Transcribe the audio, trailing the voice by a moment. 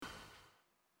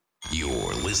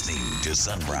listening to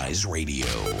Sunrise Radio,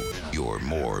 your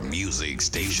more music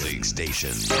station.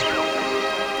 Somehow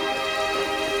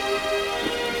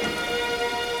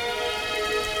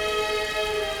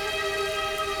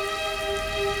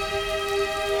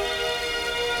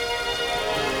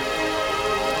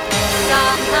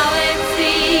it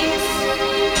seems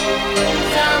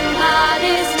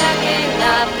somebody's knocking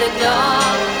at the door,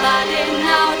 but in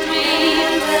our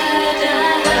dreams,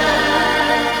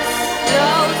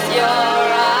 close your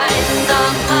eyes.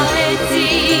 Somehow it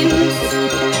seems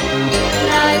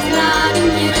life's not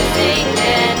amusing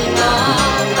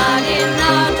anymore, but in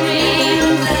our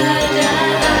dreams,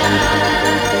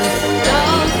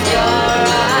 close your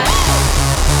eyes.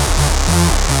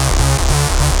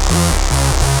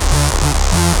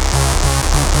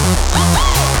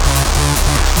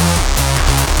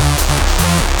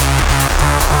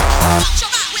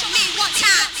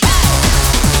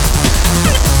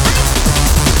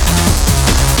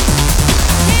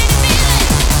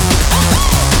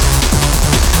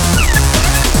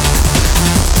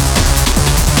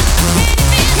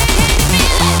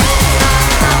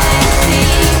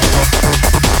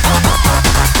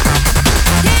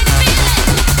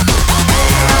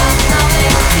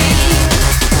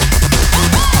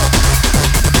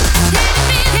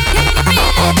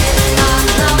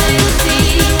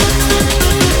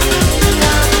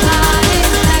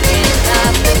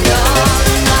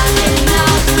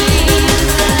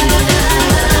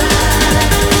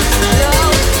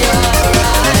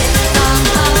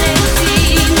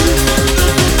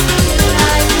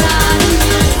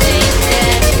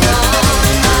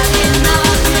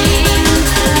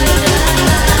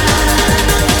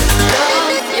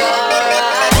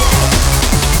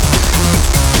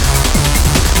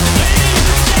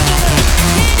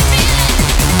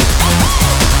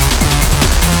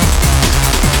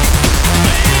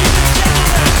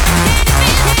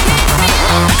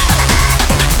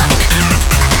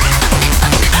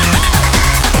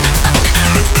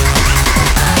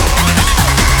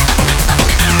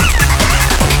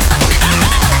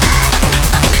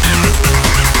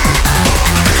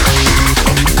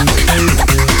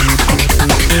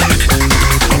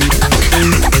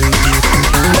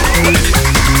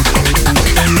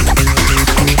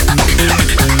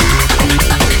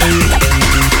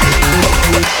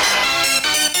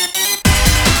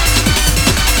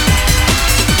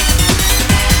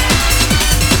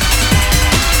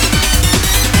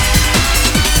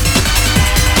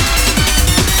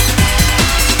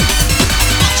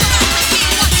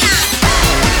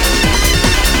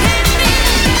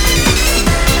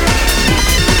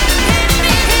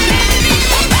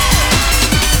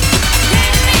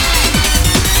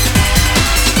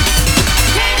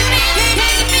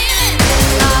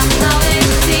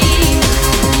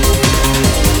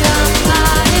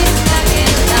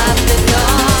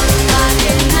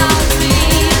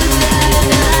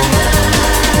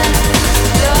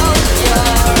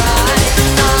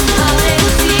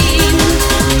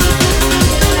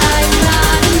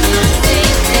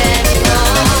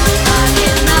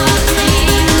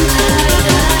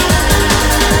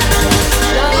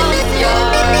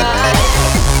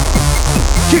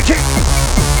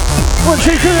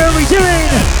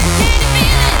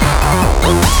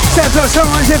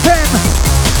 Sunrise FM.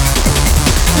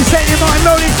 The state of mind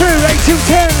rolling through 8 to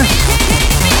 10.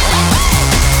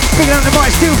 Picking up the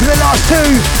mic still for the last two.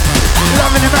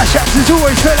 Loving the mashups as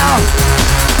always, fella.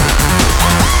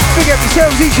 Big up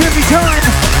yourselves each and every time.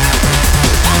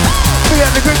 Big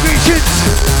up the great Richards.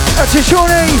 Up to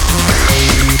Shawnee.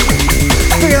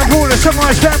 Big up all the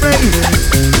Sunrise family.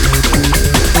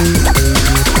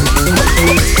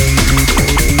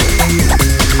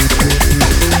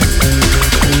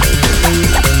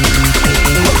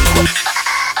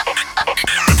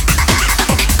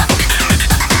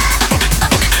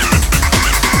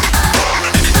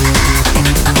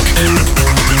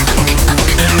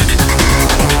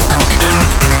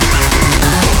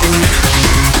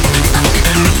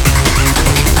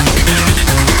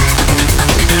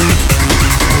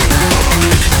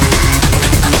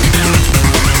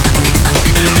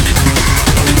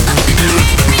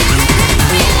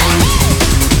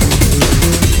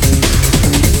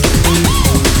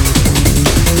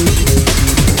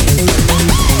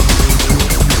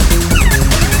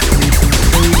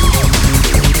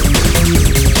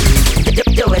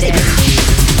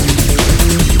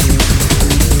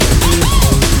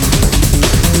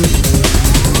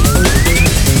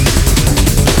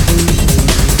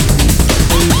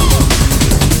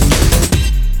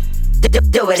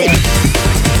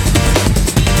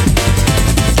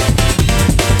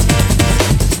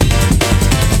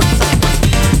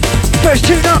 First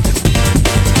tune up,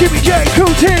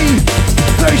 Cru-l-t,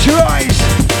 close your eyes.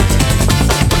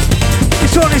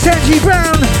 This one is Angie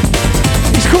Brown.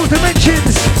 It's called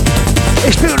Dimensions.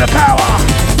 It's Feel the Power.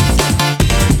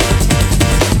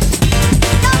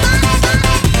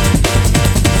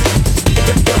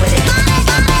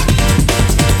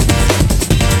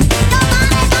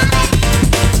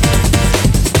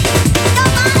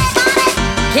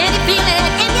 Can you feel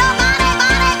it in your body?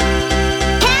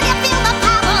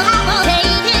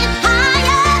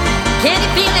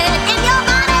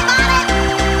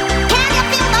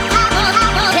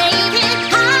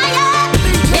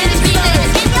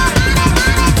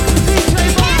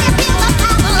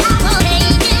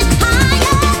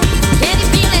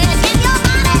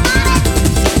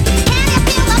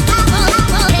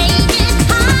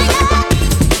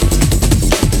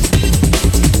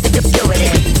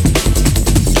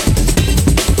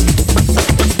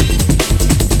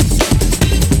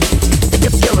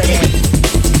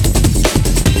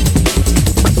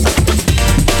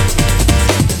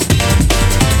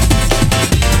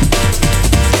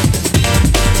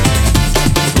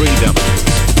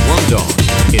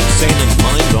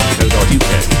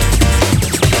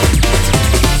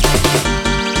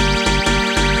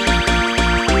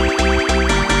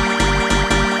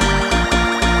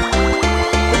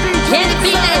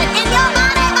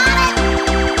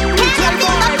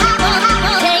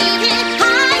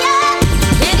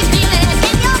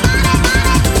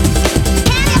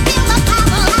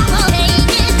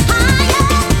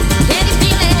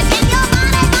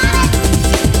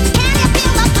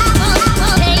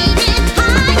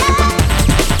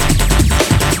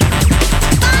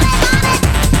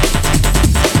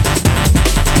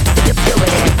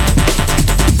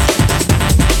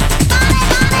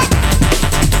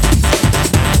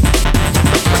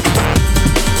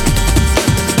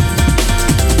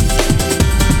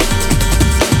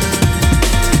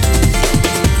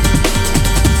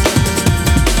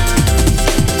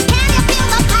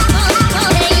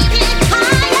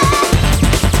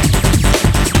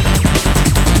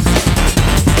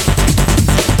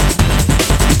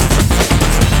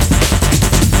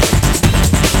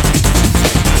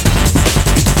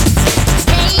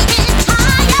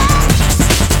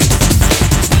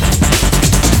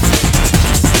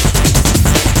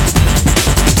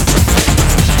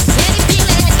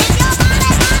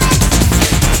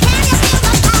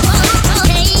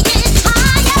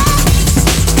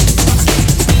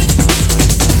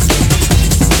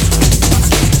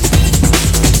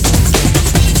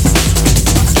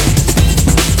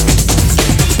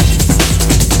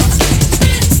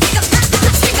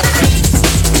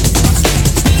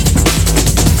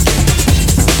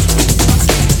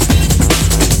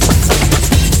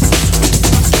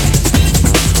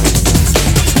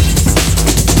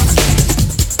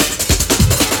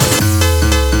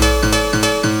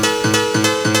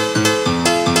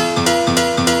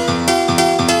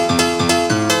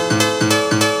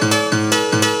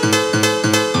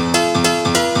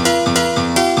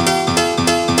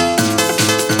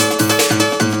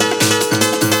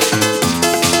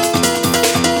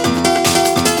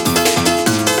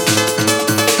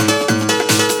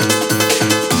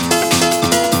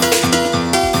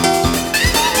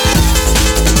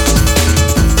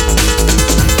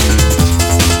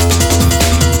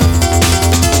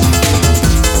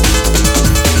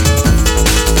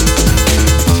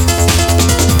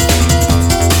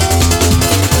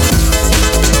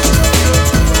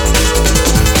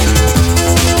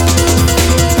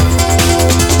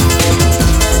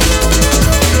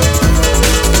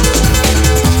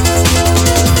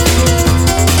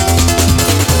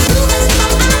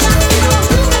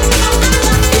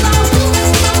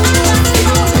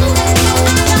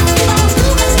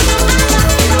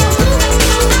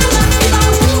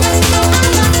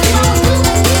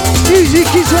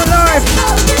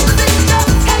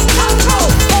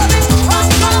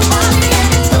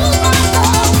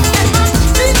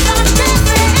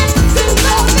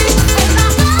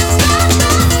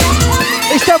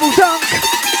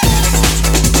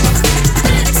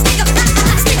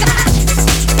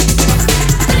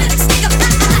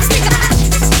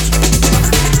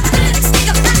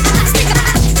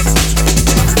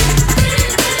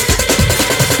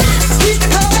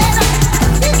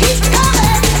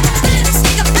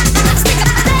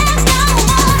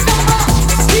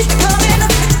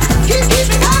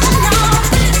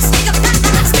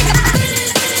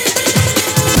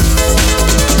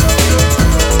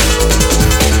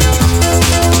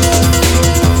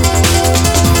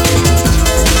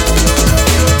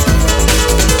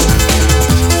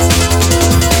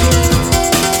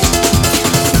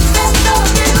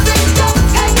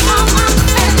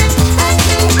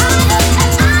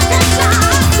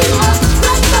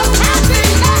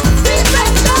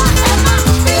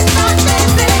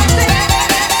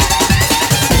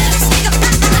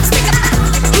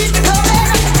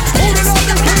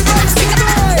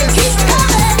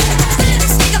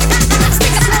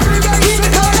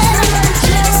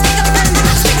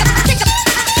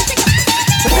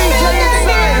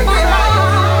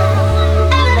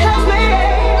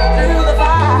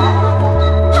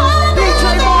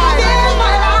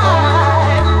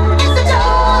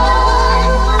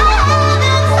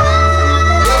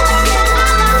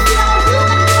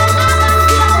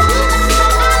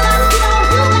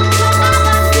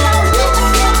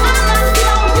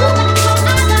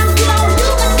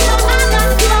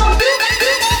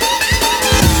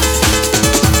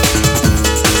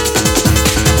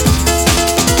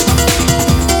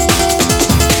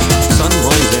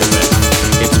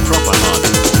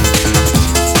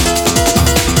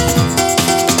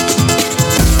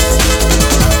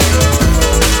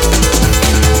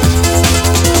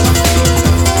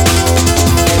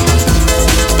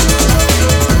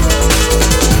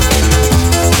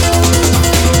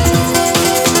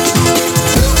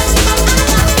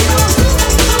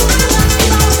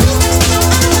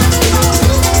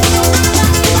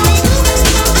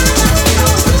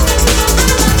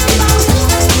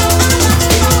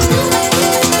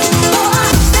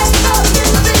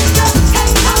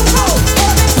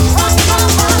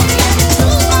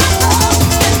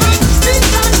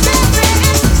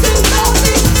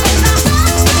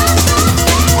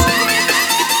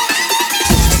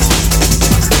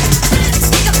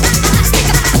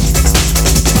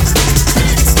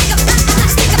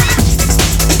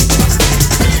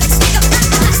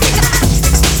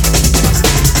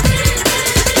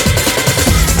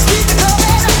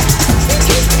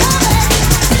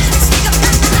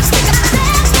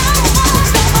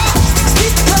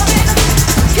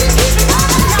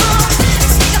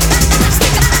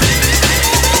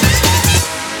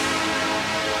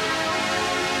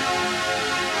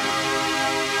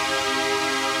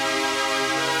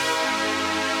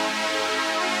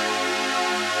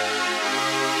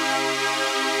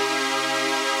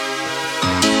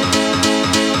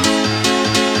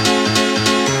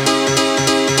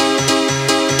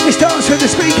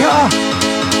 speaker.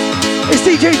 It's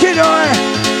DJ Jedi.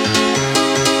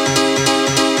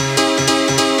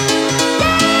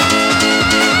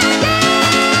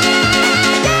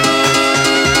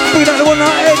 Bring out the one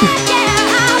night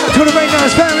to the very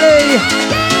nice family.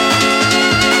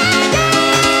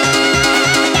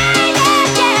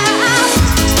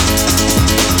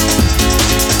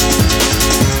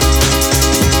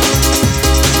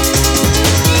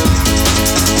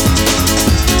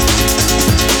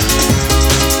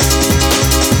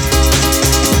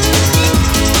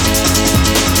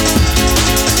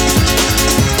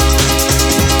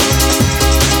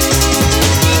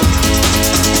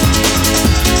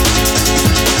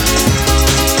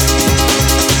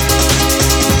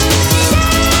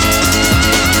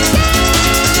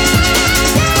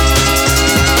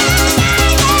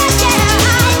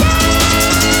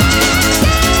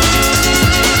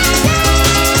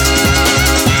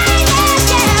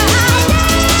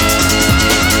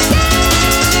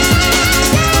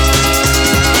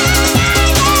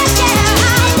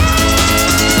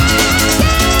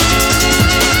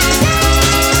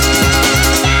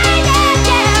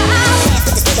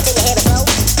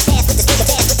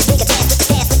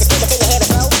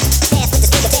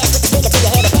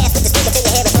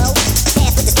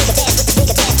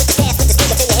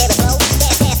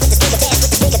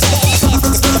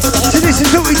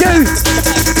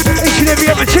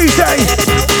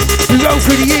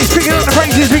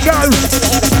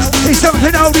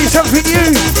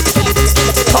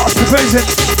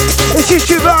 It's just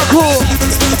your hardcore.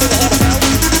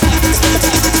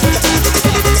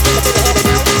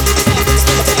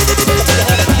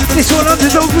 This one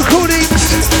Underdog Recordings.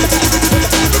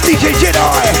 DJ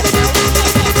Jedi.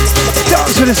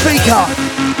 Dance with the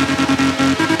speaker.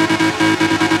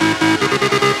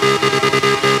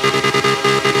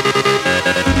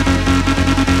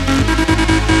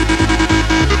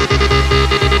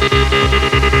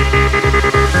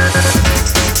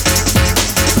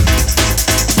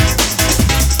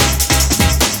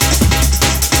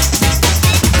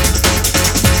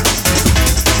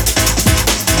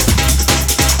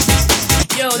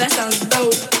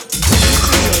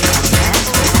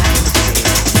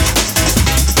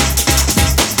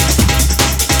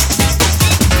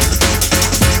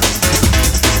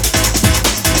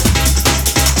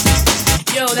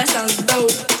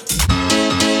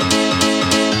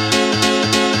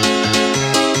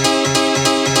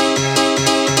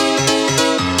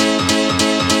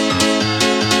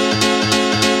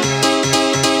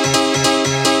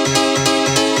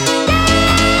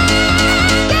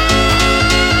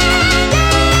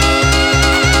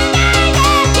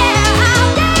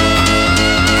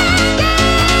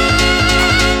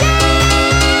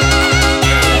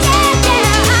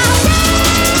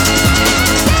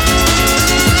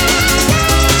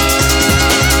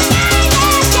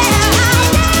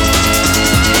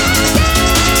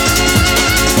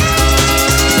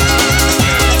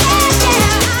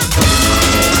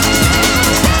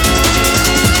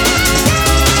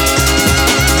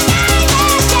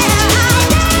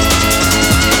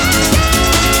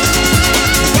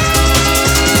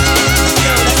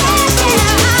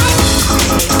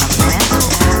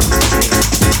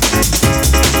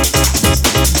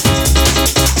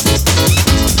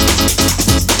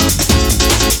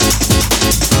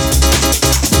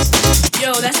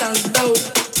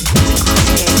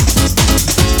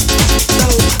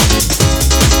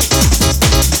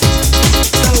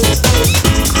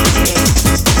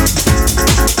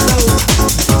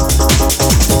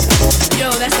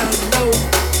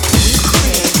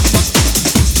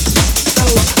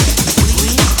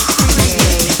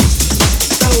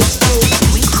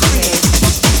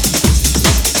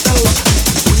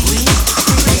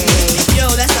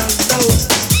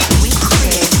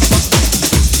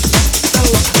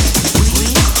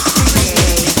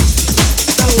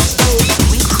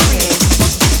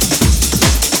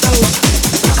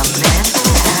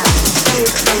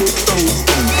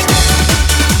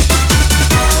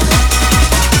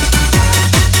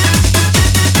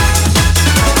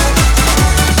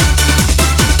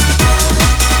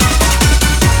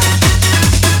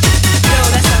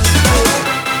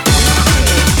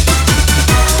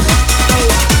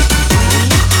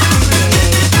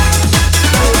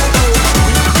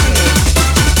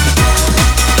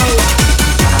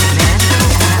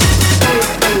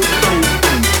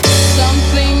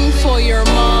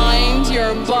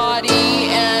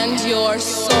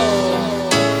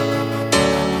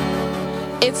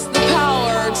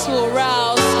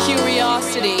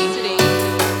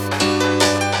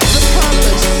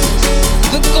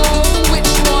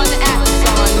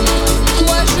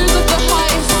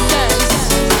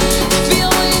 Feel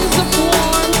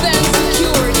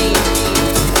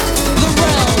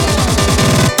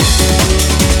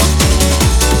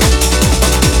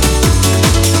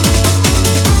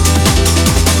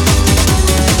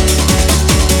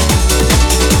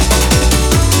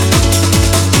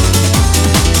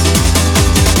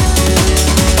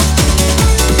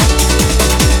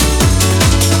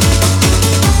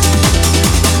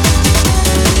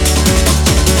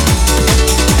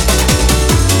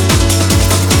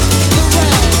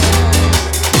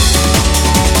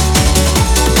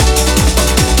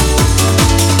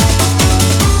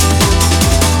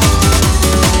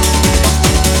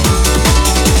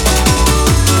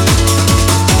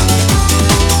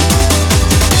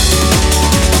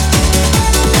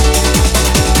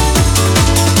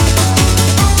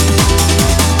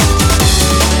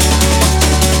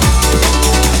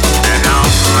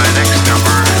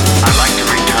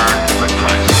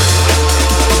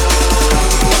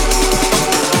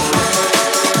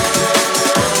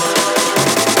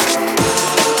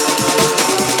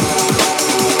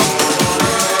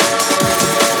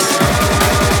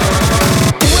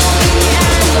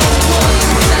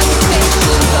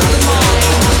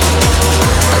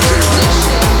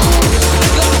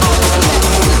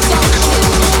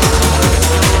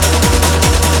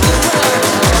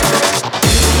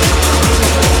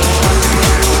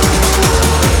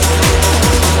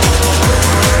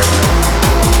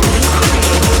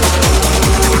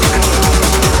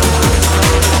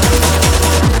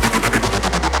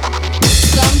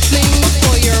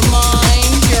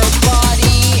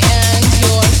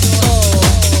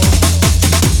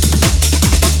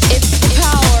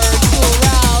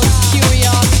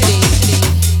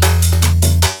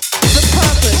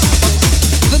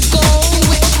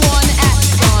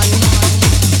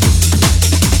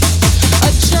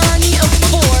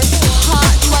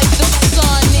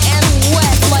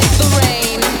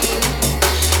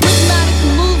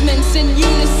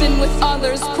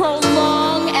others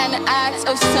prolong an act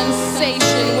of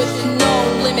sensation with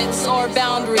no limits or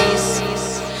boundaries.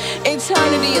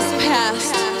 Eternity is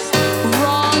past,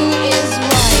 wrong is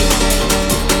right.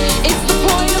 It's the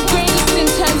point of greatest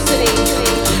intensity,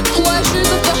 pleasures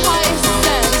of the highest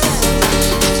sense,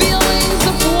 feelings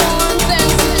of warmth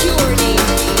and security,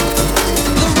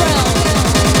 the realm.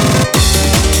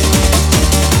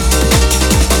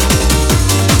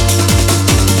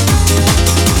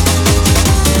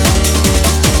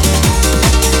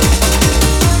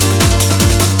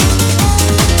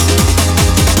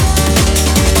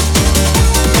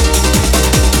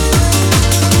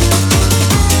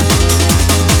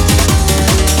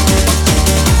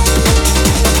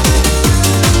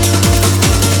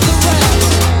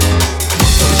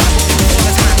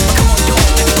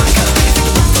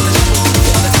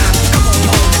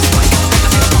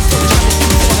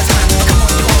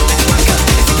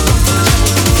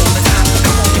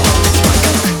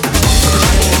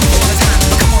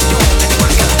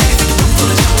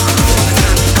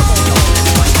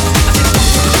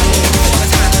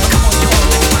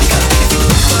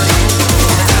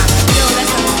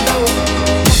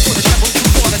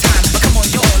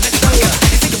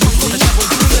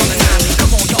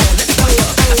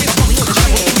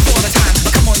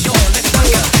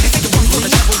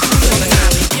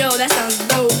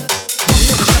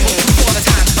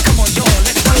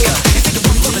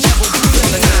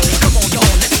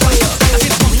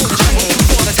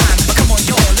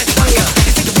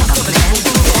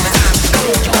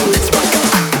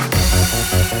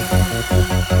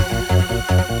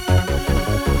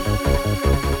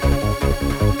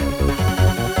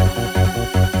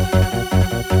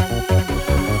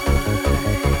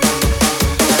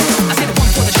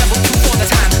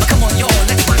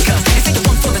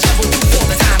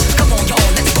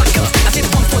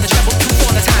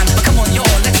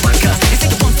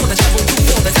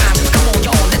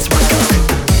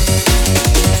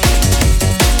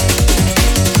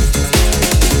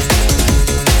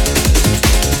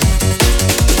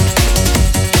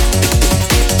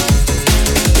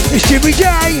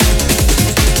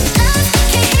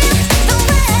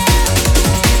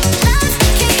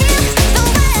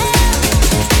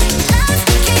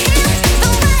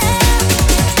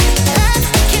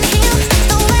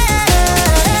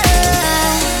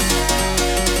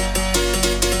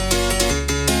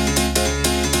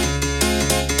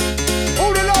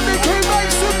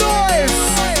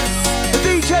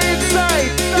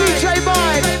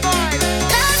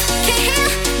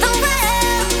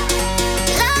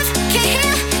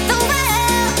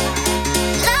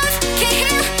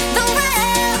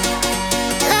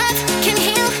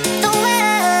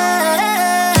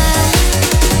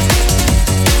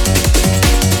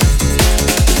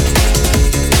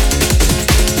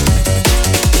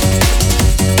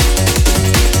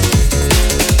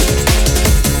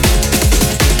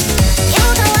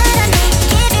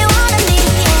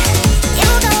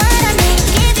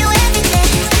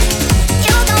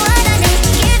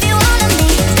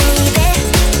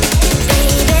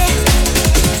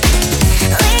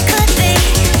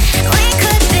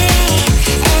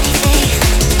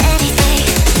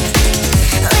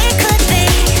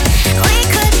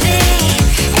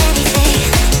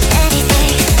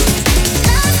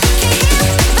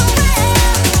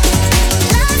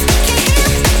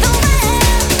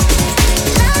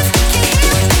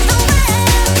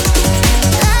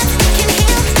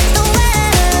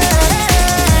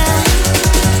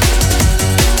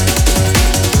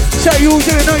 You all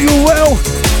didn't know you all well.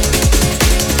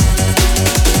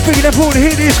 Big enough all to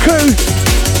hit this crew.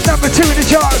 Number 2 in the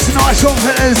charts. Nice one,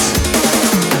 fellas.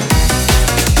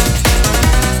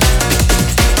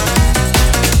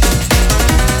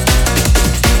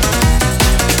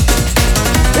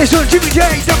 This one, Jimmy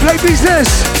J, don't play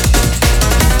business.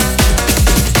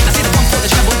 I see the one for the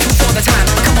treble, 2 for the time.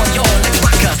 Come on, y'all, let's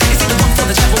rock her. You see the one for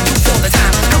the treble, 2 for the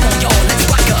time. Come on, y'all, let's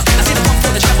rock her. I see the one for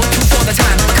the treble, 2 for the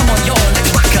time. Come on, y'all, let's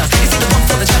rock her. You see the one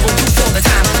for the treble, 2 for the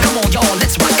time. Come on, y'all,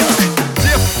 let's rock her.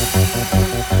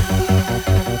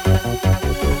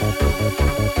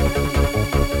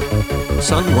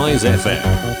 Sunrise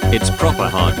FM. It's proper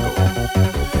hardcore.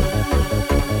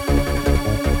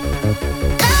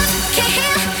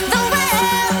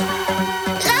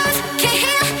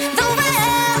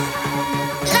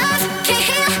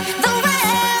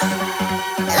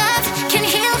 Love can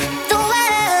heal the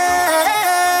world.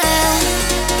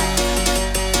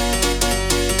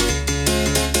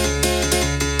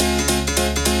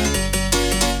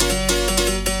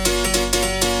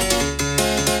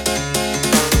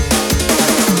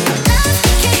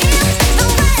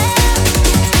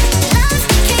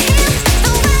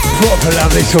 Proper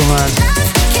love this one, man.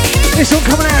 This one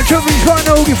coming out of Tracklisting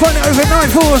Vinyl. You find it over at Night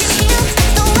Force.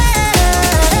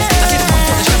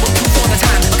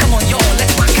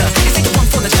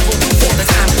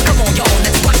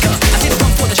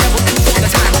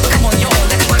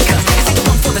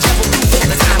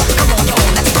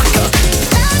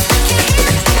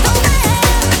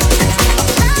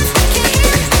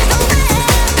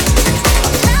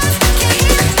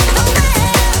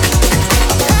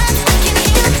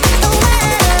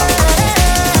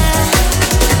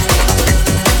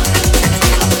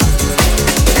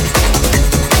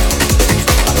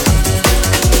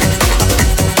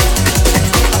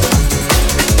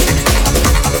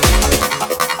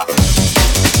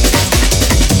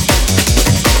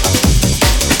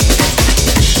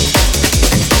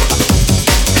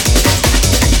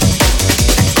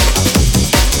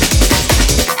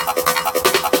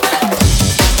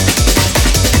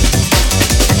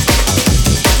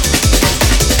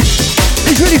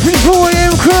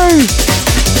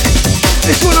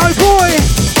 This one, oh boy!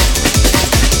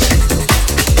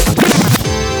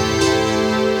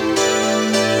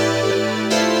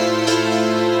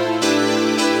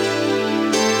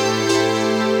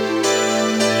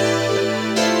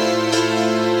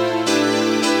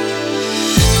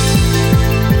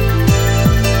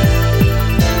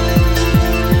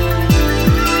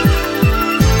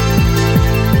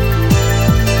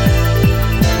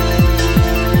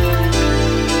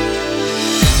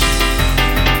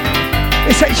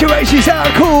 HOH is out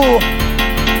of core.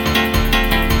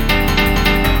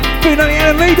 Big on the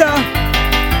LMajor.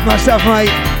 Nice stuff,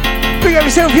 mate. Big up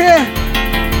yourself, yeah?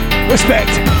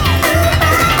 Respect.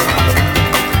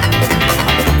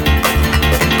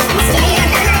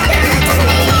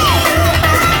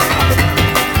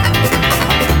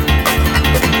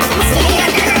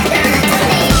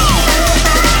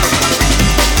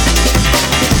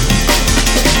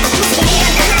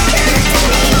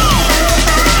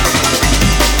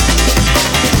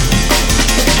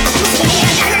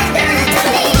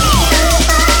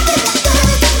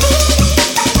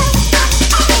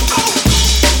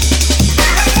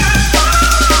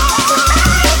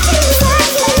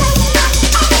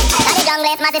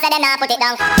 Put it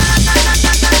down.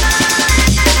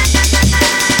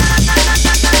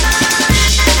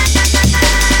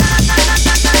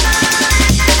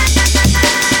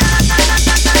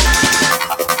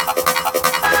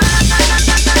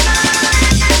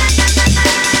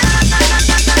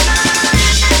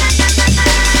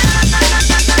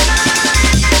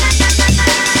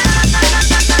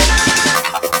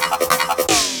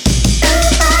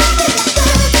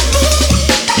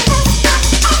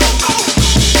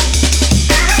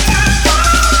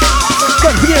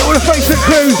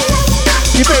 Crew,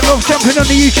 you better off jumping on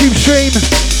the YouTube stream.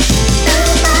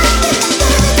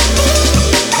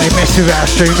 They mess with our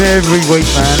stream every week,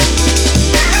 man.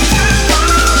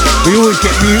 We always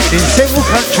get muted in several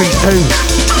countries too.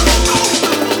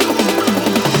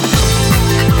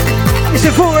 It's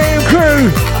a 4 AM crew.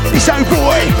 It's oh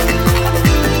boy.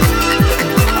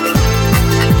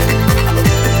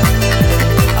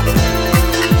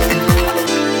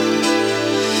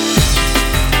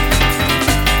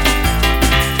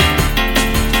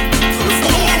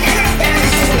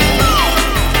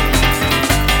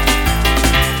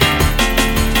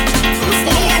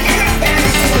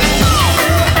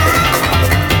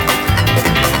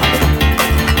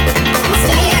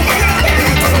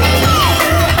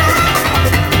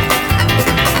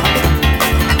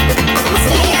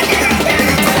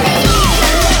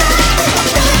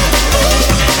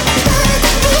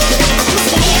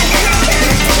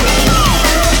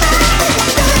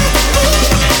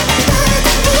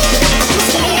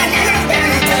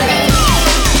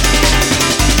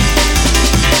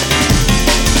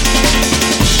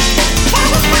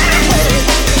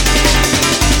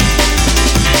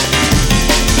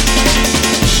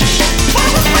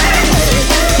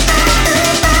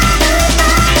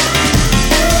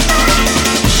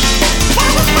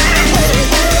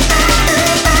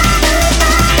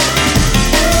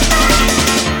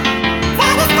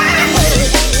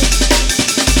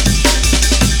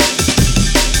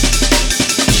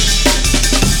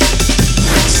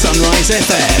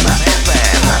 FM.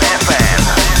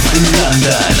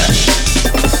 London.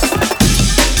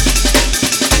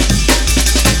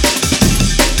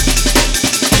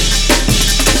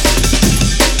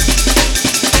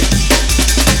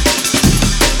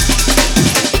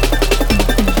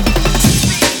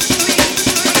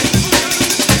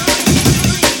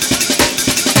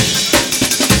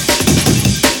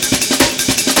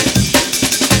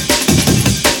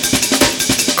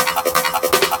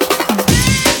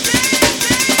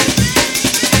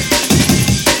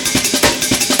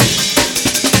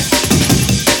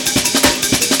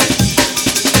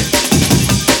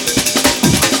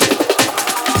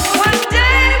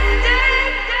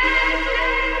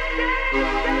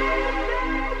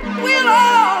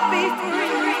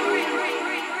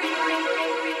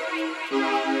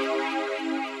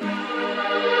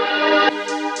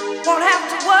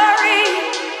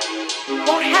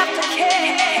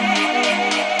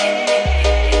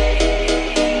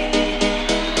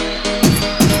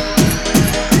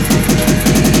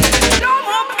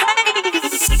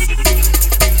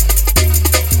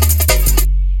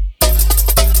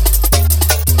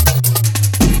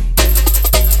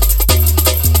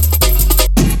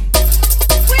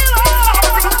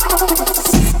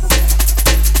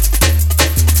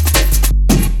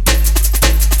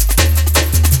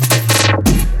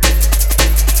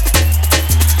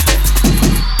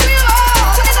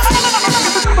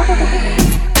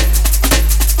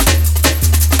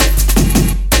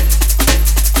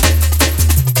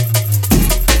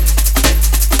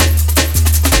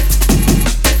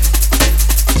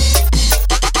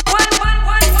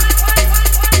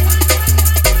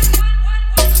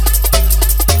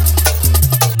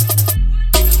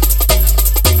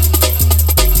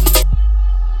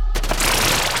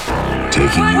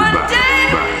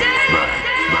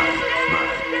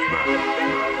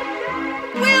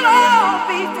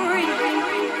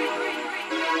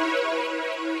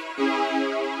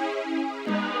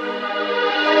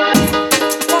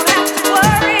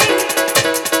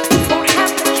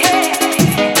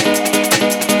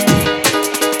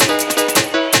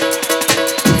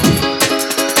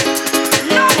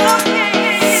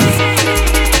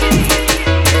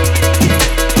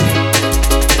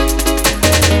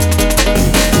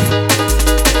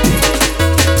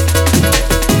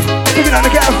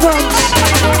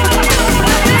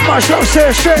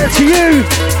 sir, straight up to you.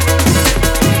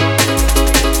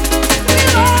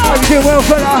 Hope you're doing well,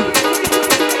 fella.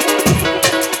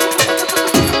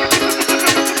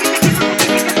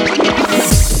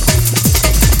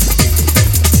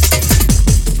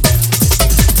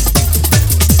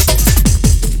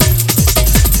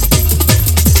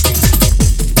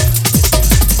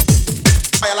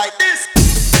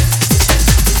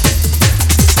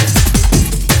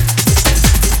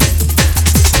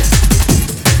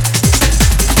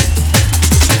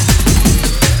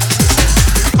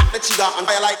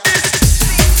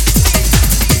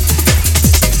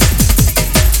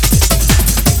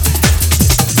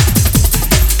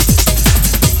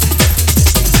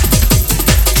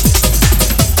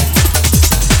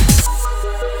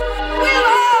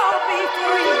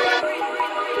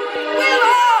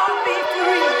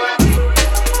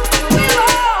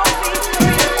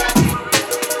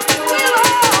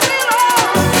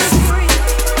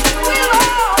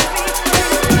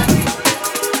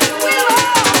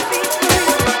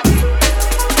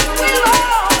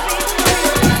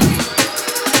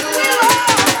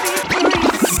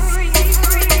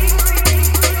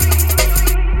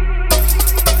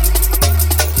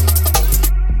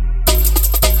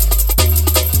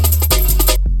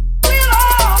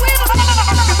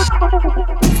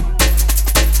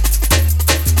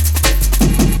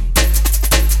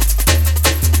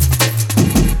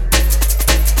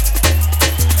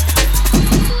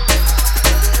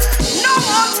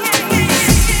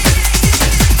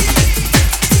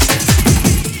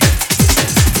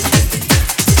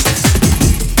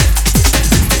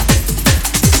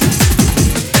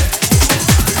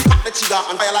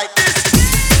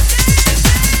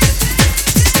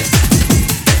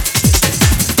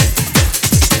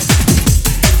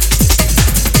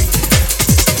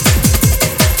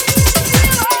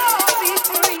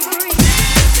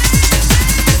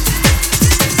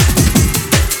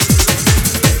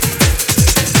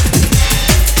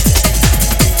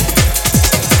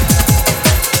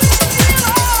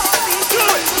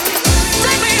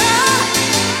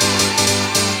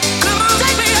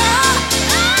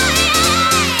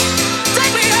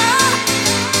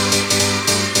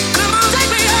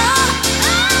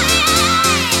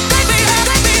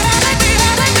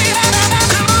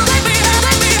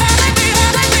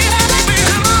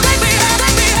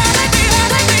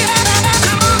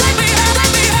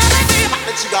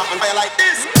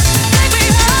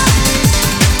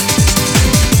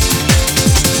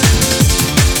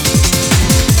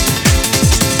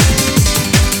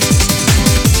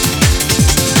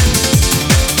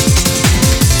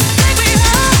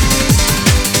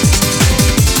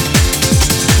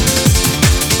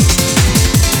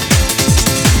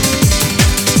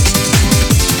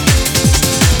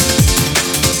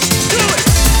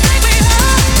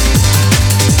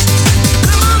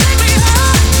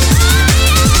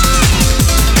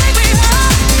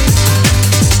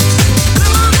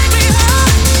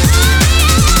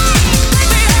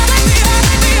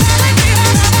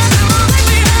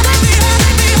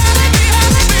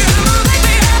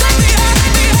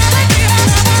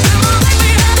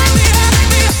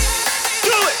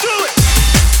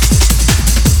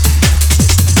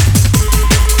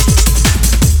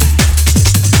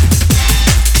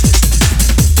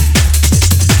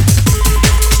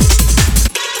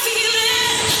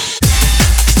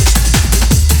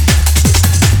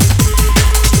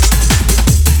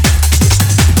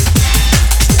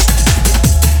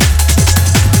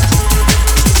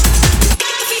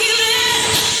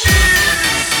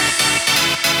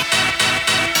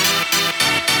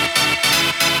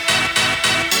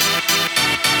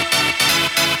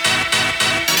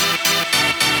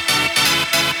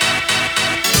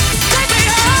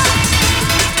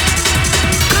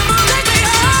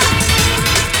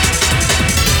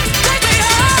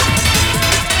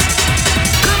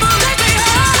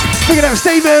 Big it up,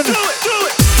 Stephen.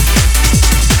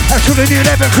 That's all the new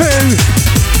Lever crew.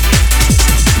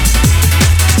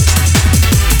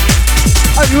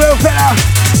 Hope you well, fella.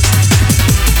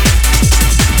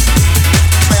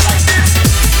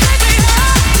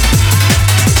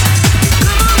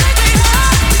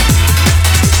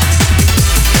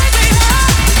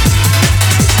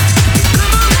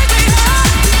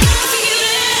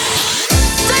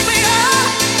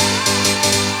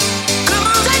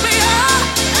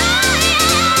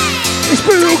 It's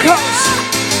brutal cuts.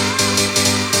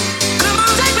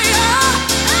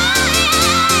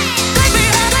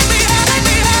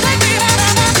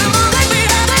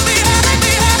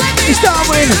 It's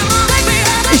Darwin.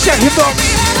 It's Sharkey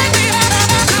Box.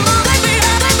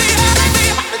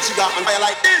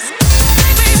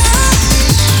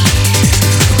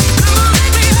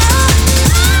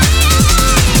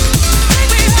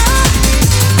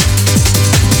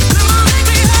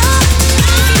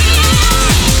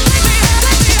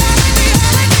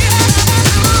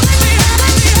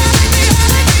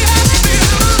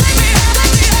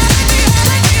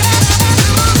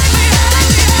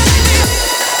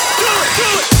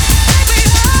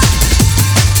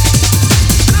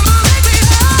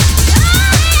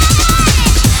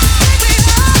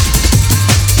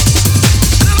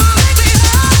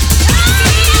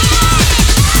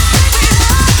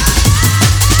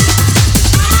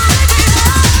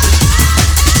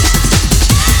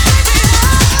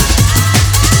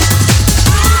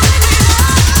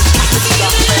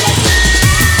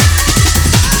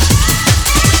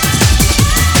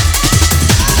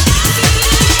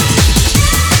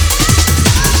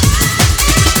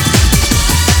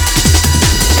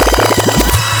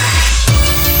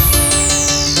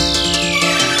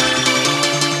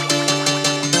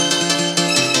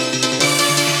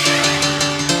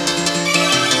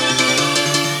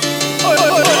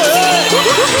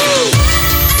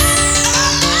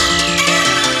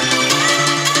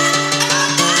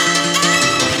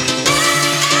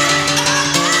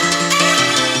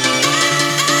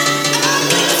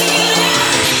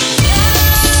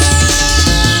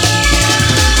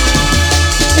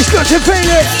 to feel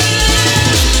it.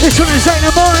 This one is ain't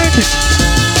a mind.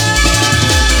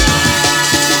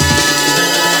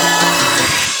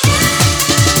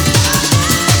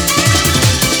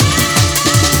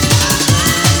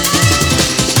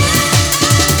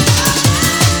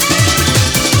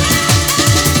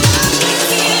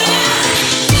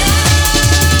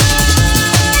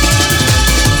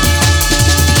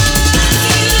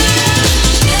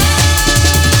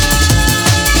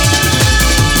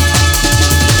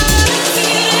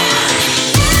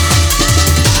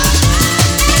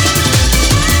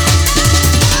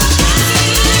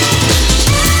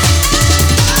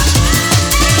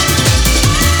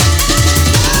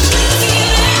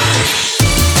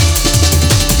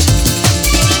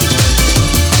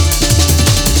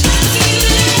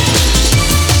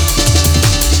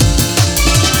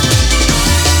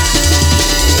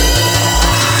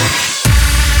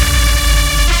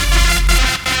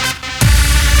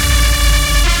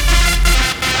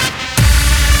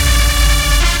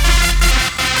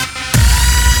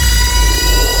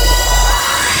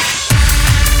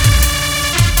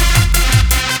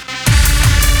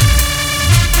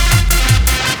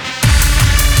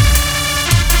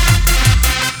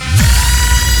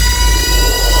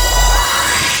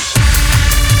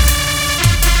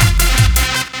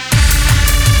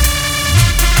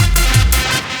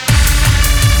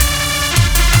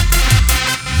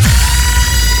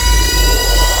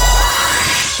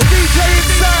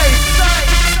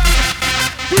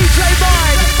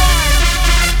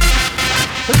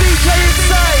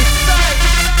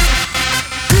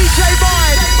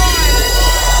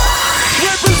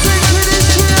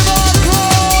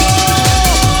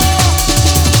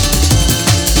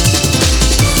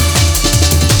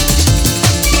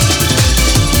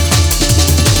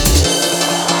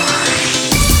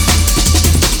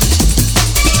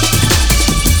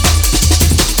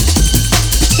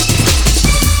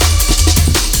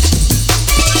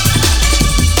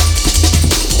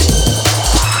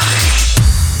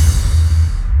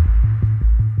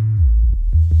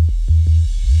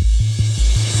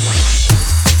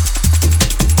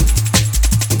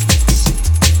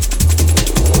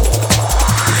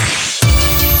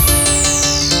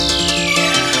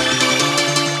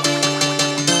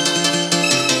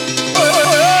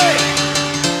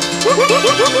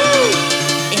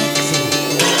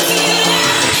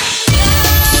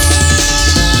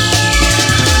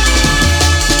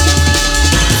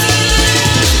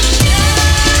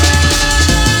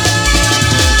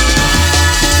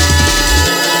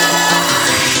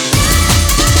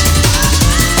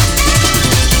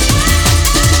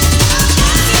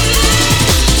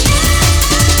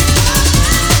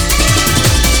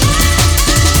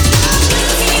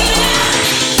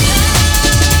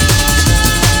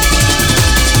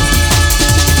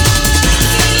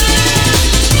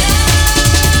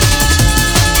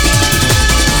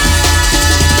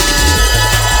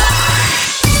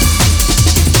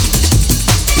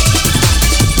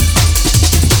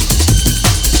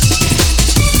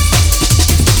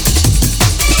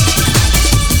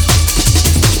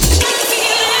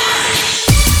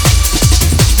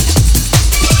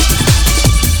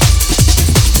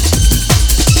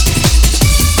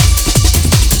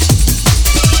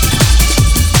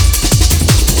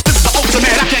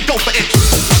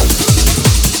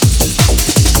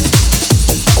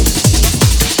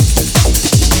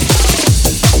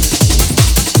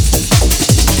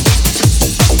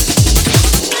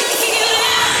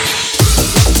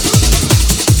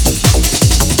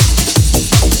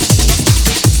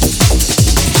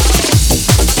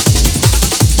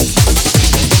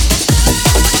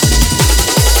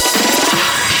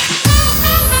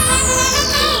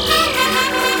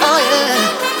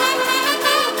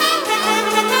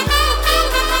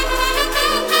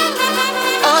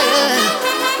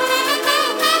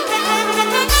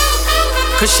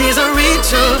 Cause she's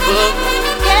unreachable.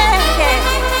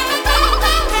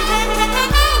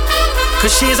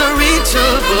 Cause she's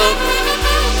unreachable.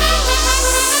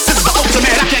 This is the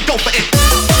ultimate, I can't go for it.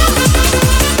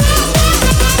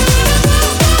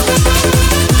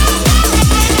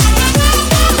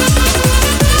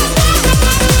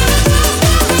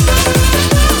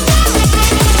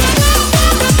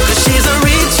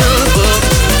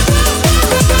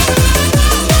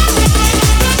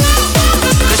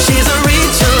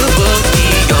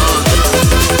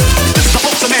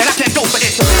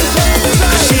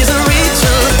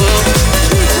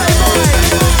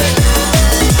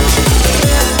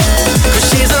 Cause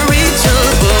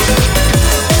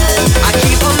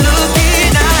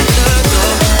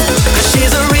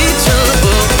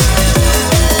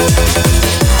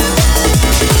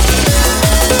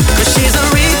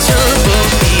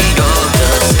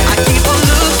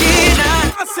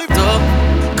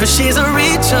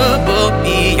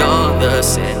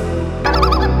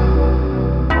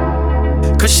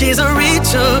Cause she's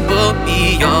unreachable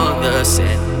beyond the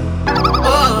set.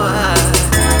 Oh,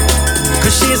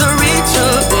 cause she's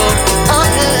unreachable. Oh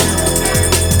yeah,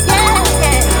 yeah.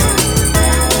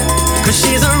 Cause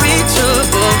she's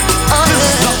unreachable. Oh yeah.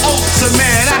 This is the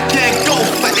ultimate. I can't go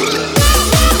for it.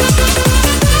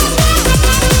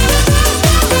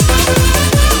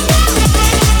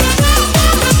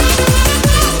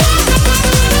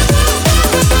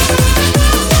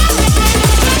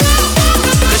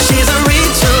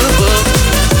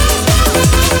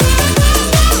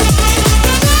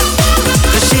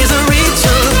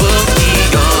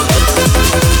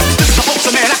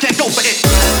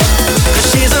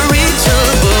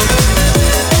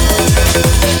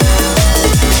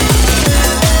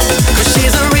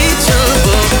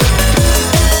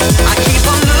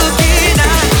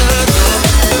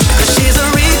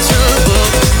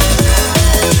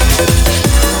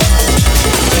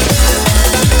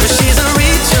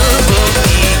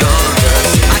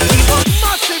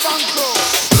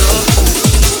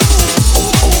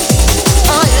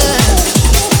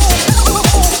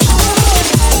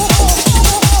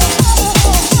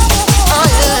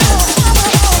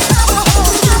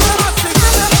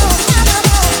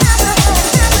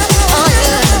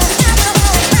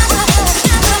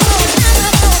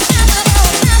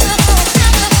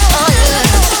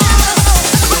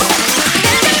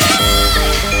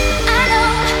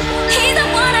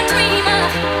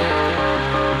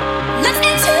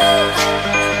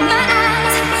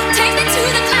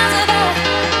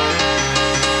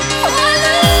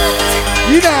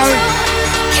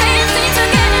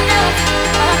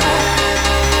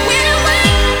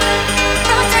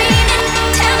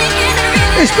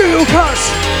 It's brutal cuts.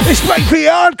 It's breakbeat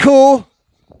hardcore.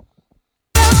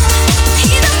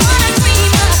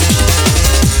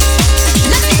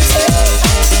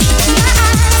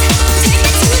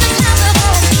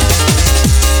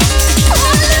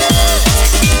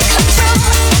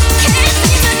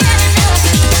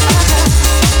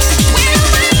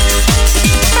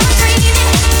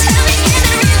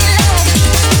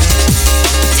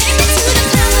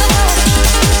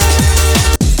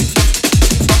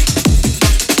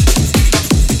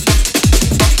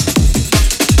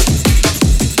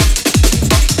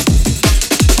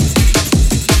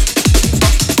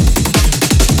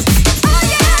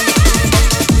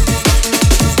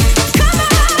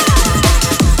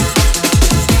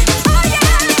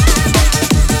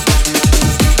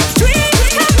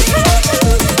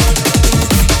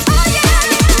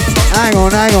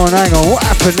 Hang on, what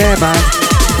happened there, man?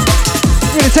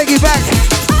 I'm gonna take you back.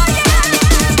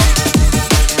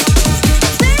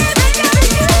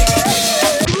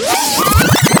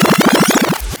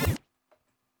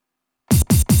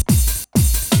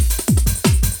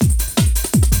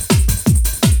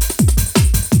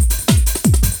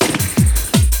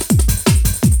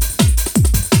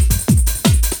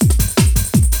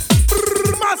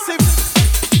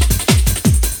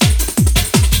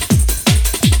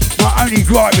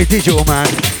 Right with digital, man.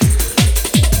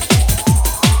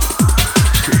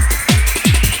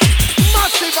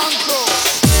 Massive uncle.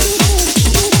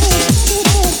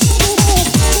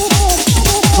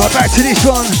 Right, back to this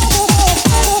one.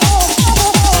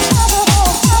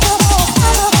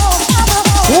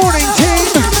 Warning,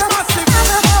 team.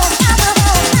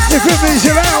 The Grimmers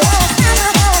are out.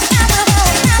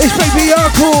 It's baby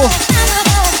hardcore.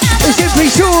 It's MP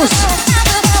Sauce.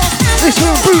 This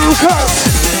one, brutal cuts.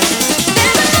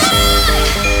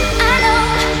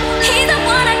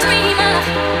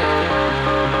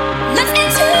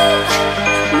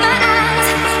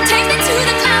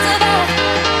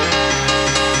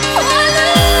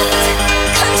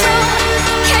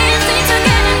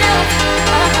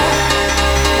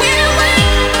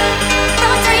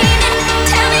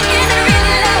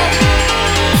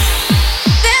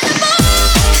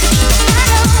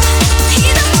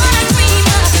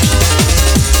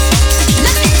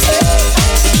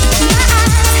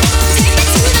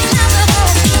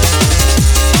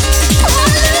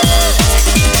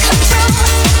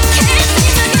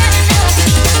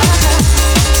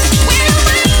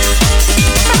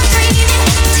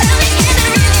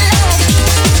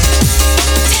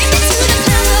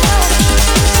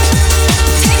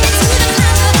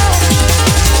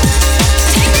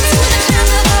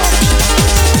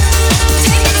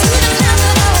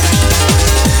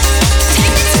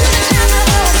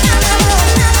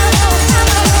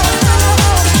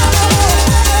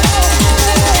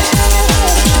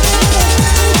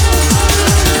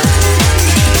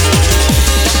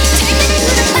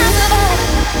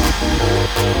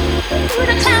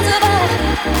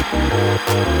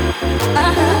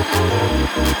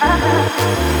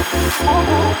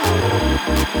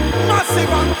 Massive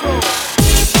and Cru.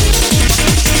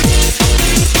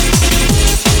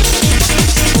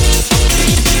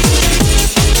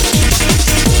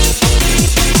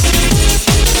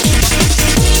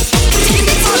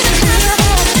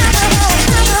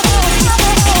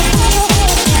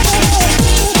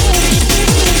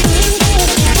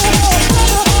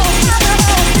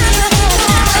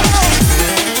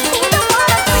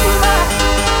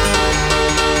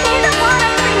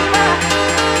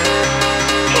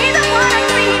 He's the one I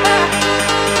dream of.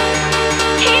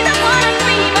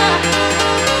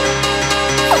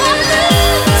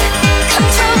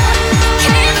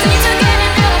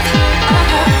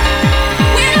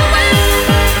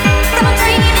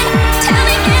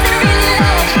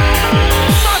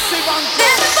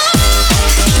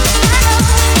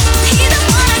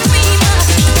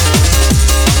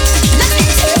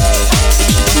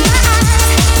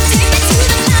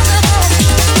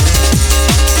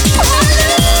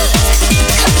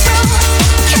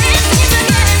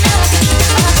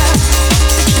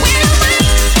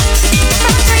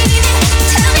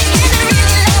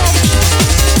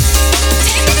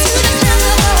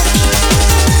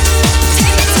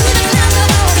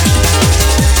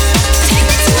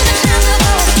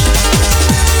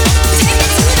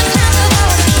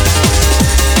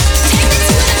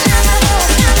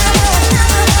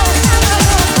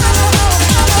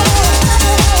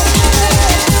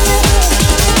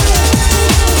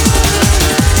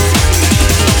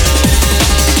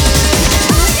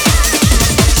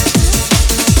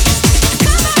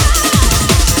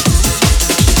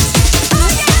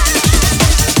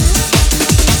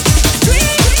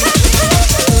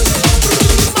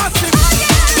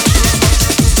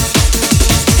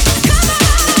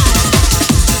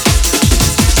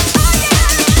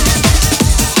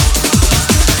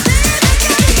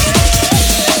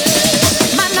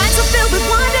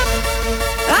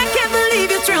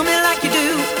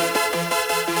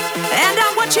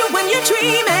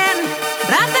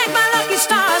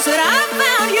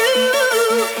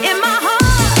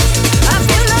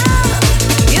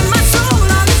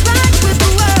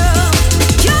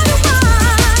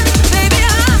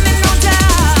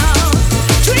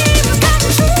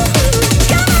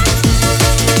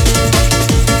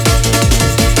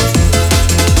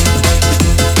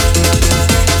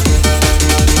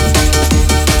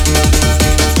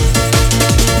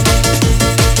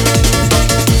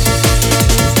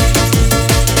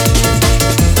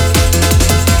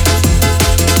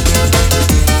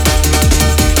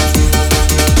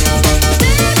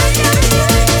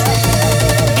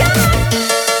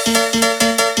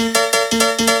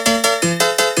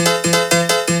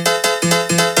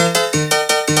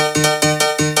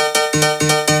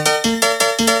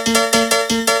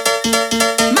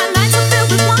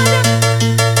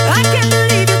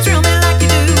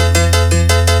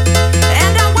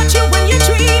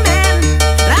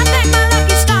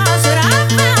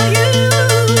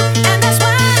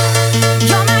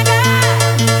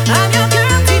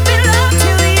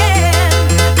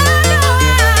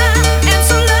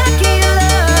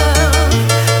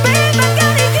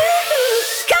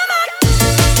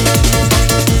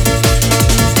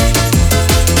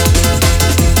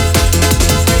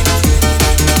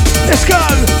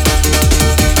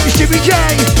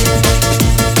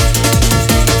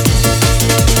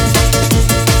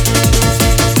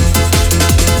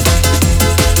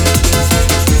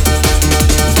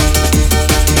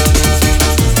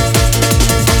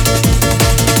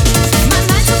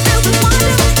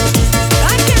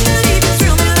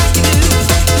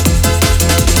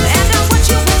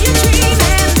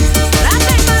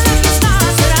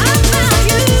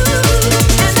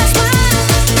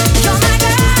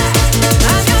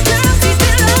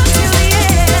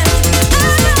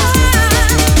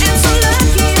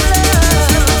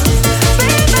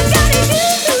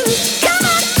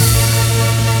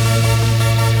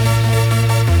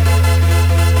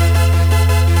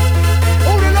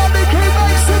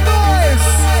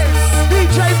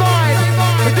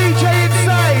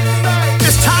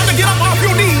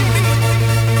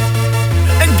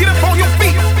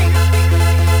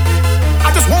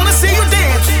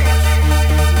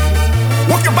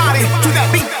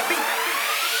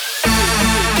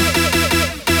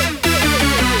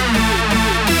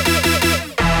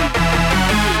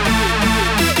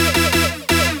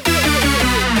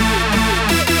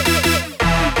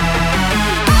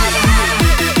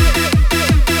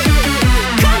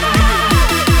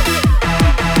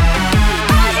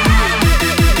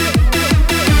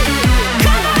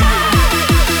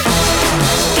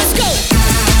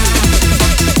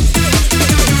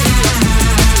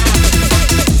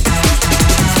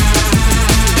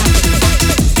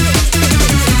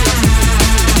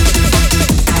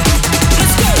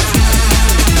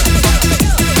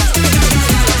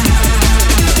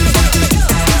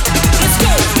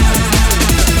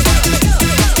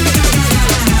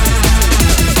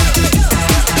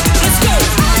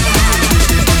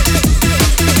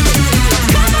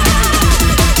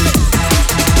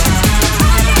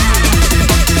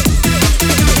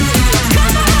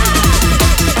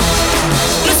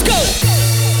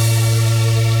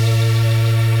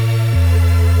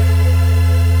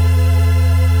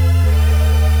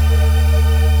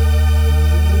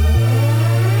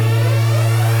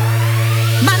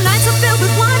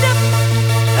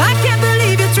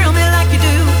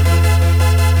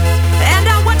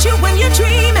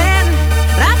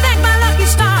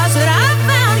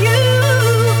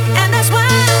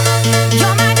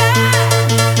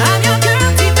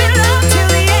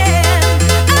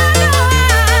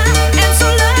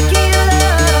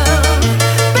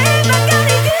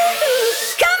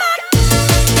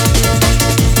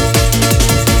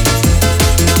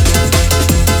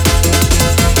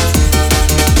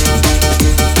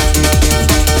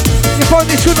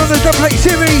 the dub plate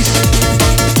series.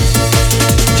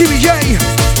 Jimmy J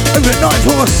over at Night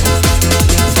Force.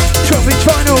 12-inch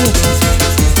vinyl.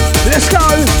 Let's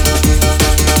go.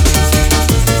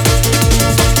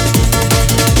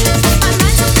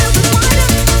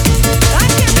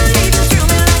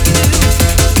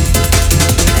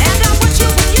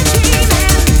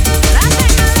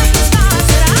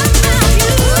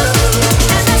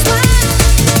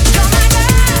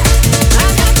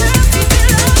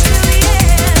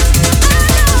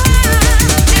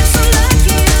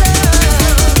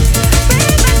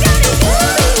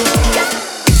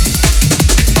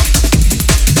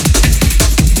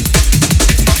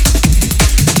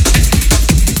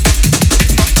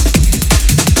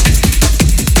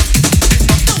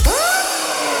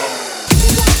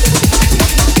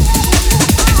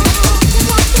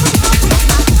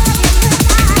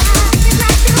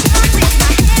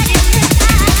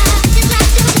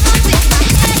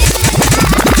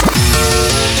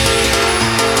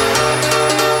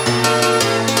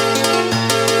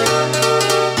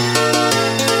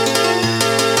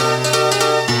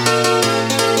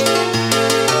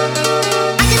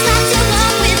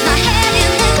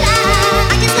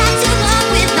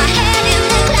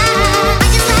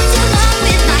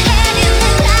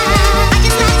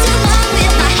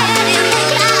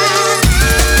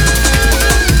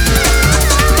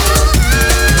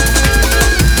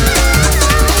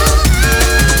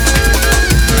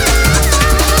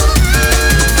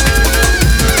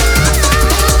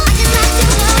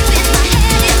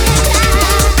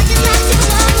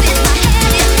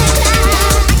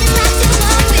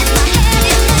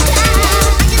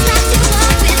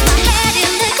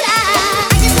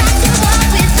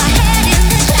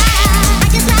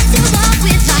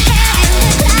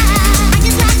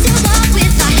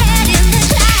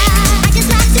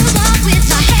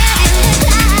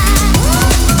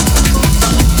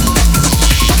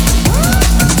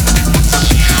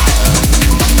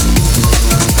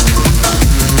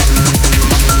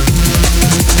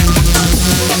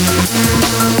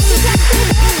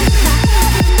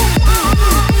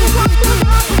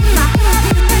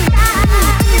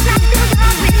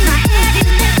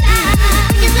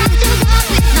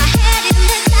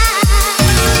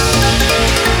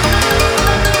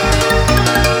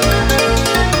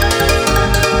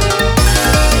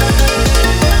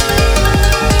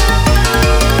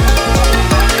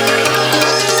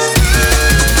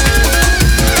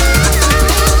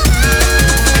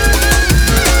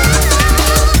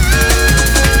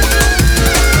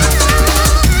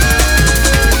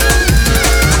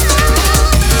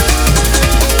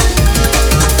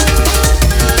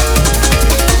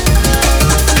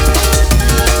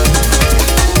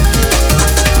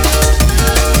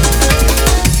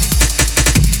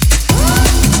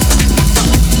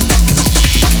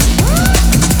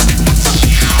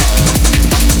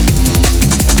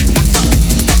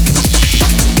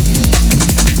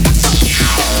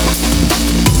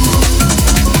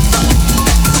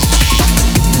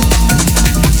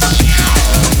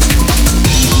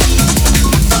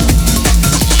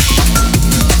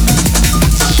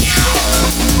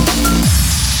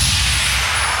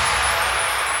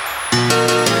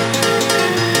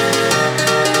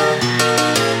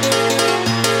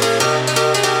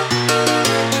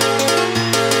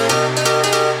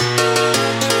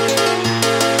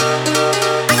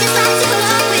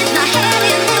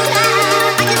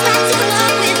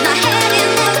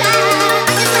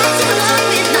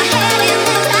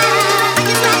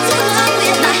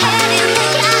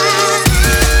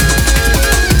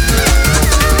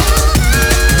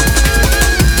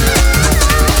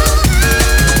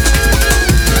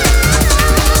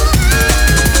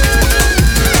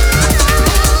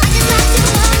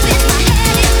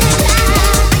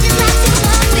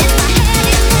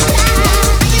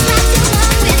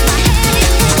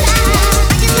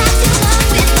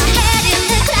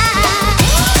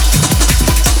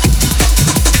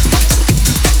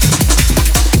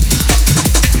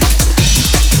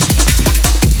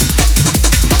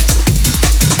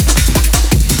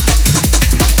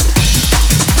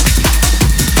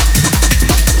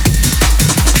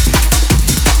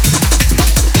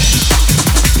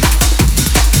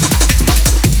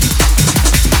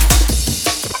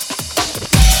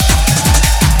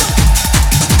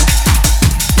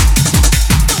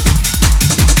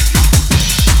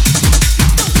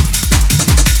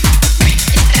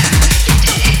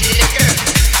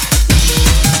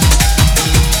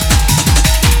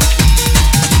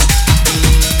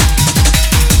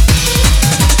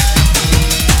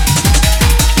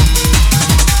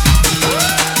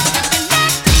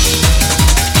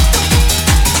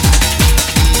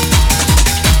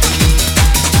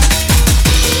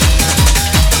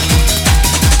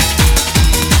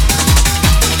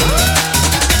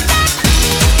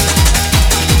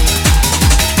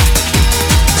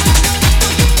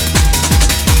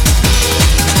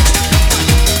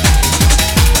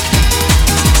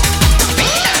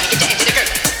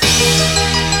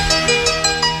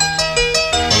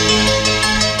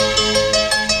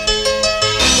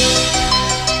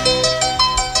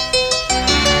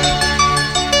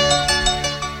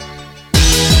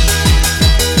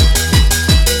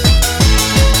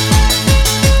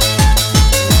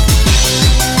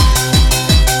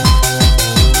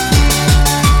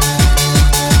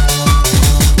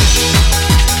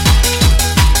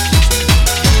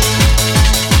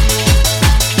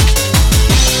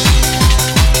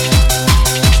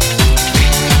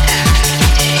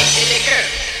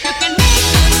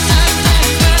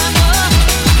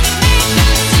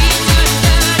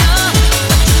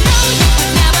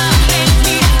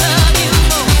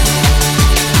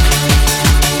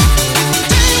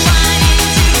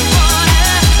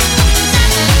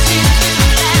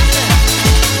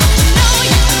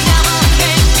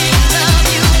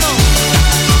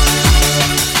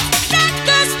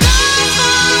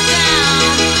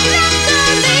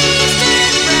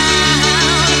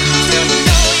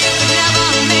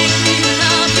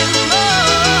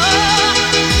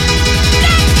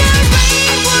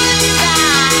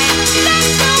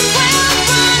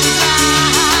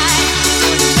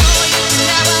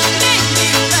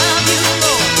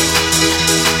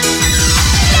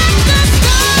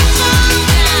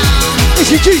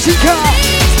 juicy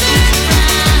car.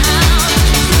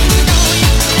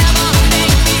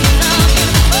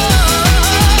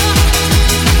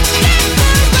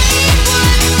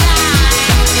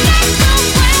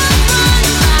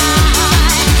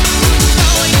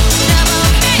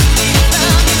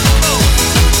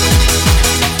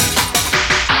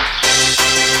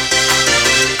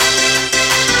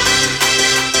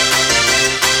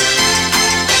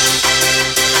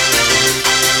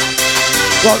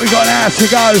 Right, we got an hour to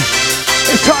go.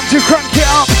 It's time to crank it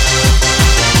up.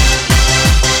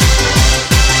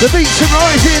 The beats are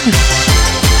rising.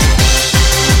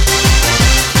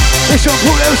 This one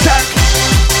called El Sack.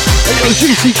 A little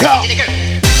juicy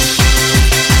cut.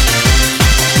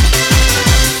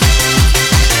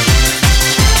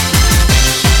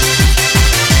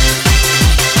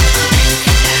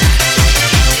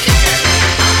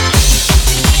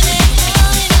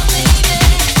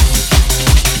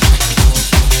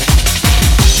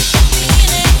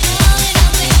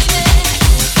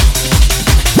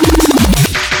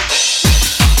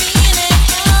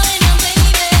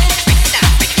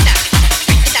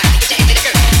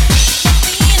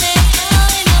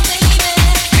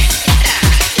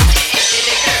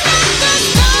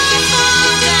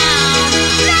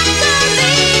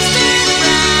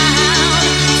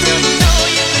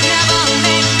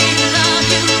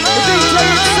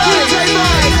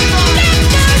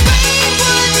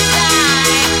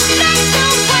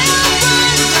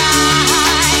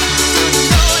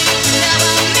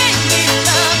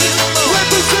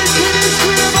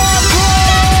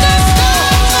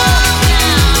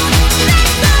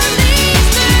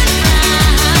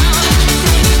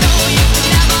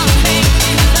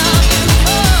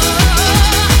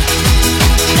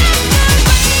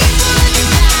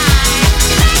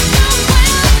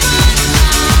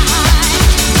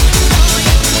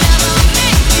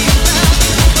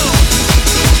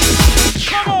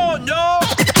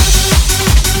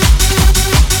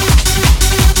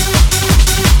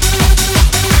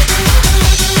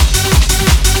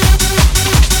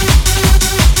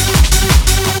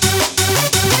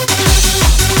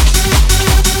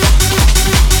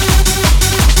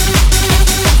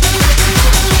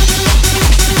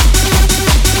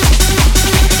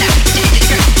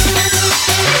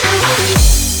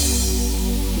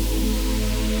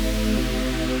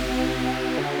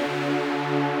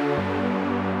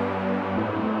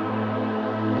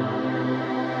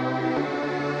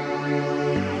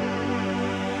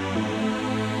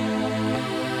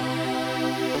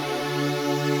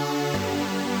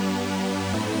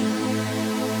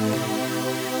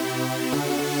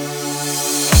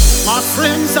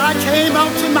 friends, I came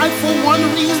out tonight for one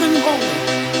reason only.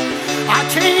 I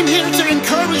came here to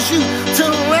encourage you to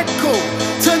let go.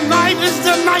 Tonight is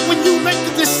the night when you make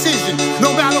the decision.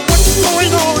 No matter what's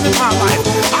going on in my life,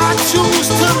 I choose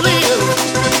to live.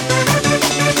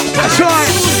 That's right.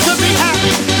 I choose to be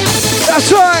happy. That's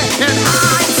right. And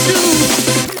I choose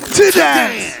to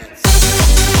dance.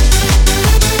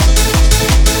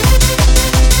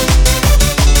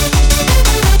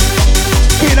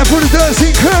 Getting up for the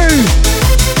dancing crew.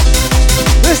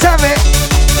 Let's have it.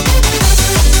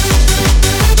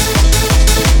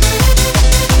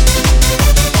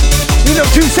 You're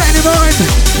not too sane in mind.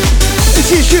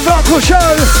 This is your vocal show.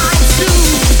 I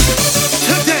choose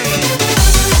today.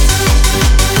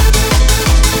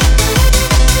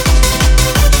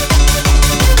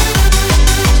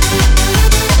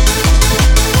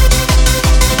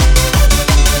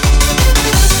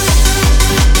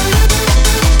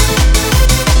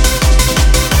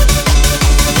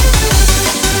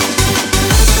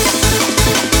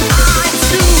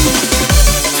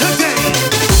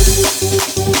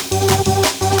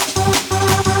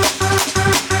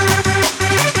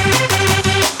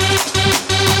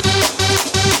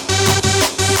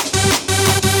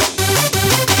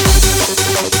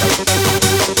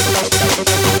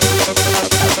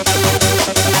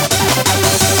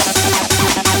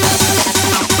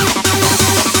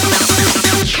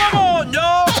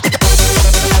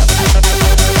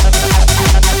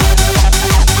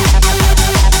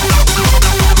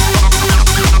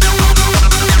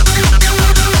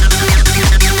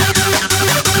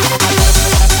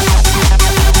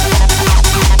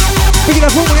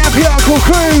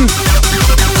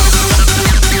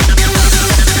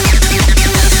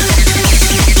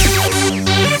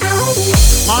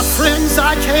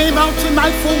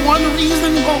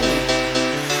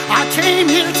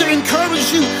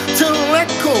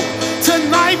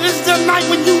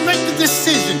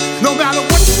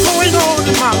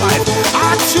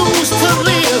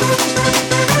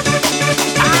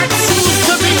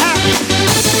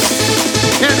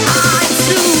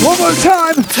 One more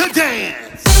time.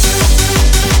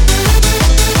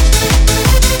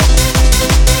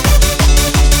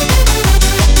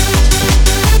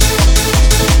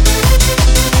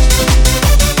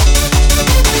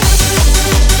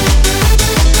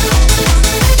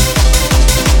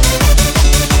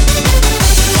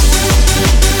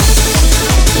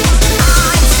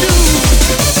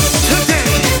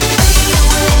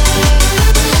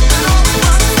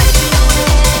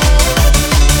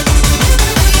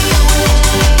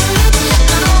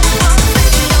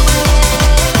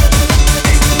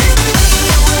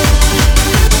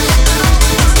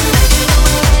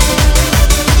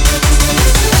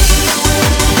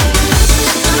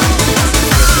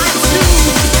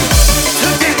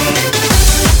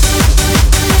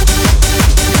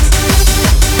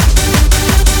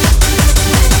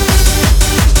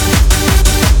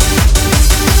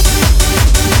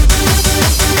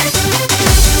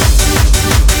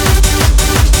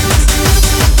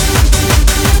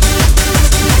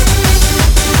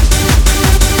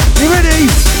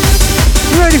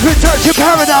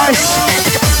 nice.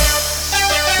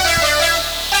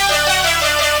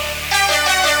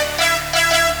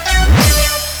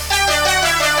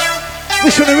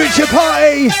 This one, a Richter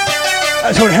party.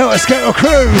 That's one, Helter Skelter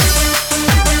Crew.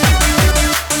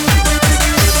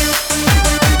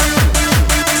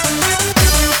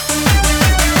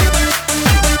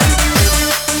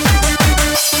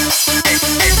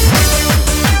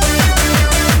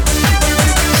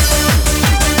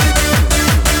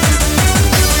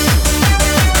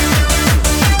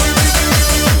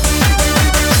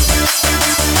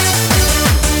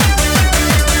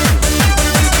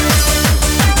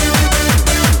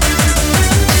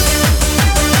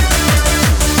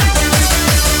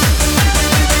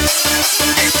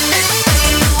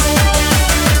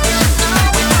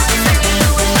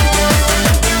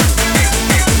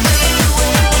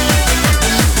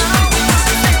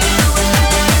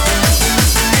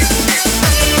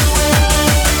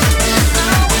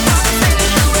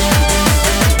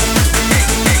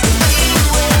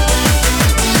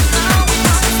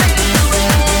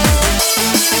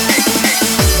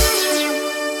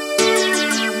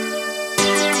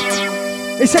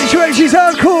 Accentuation's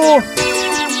hardcore.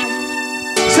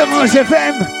 Sunrise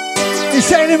FM.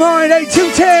 Insane in mind, 8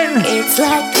 to 10. It's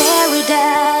like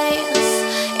paradise.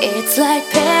 It's like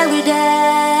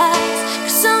paradise.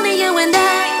 'Cause only you and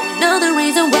I know the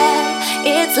reason why.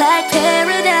 It's like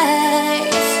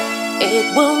paradise.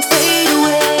 It won't fade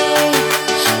away.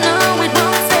 No, it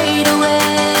won't fade away.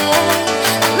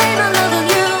 I lay my love on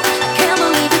you. I can't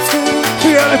believe it's true. We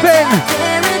got the Ben.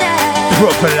 Paradise.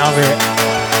 Proper love it.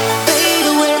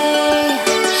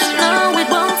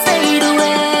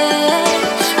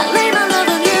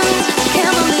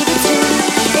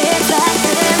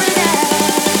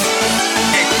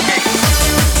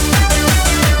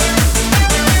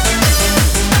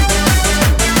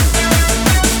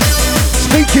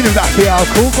 Speaking of happy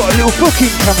alcohol, got a little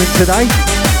booking coming today.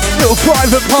 Little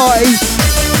private party.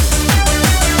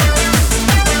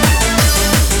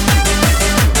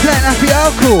 Playing happy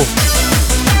alcohol.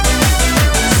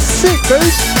 Sick,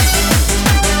 dude.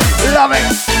 Love it.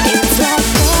 It's like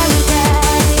paradise.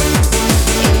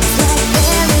 It's like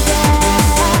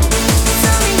paradise. It's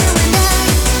only you and I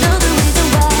know the reason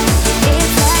why.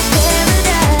 It's like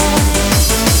paradise.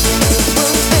 It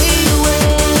won't fade away.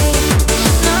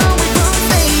 No, it won't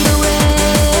fade away.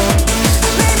 I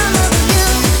lay my love on you.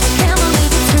 I can't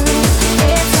believe it's true.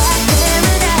 It's like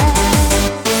paradise.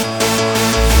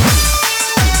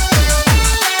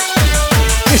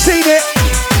 You seen it?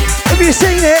 Have you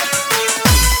seen it?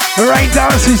 The rain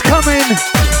dance is coming.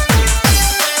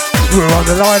 We're on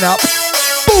the lineup.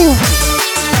 Boom!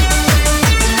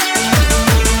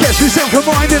 Get yourself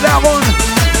reminded that one.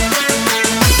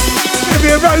 Gonna be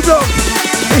a roadblock.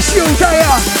 It's your day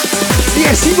up. The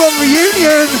SC1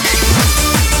 reunion.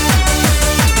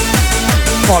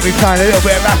 Might be playing a little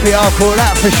bit of happy hardcore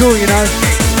that for sure, you know.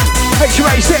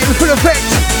 HMA set in full effect.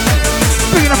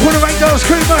 Bringing up all the rain dance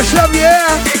crew, much love, yeah.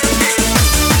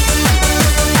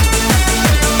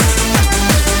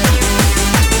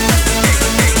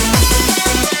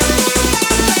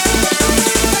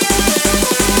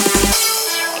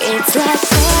 It's like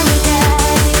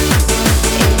paradise.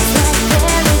 It's like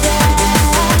paradise.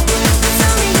 It's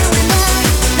only you and I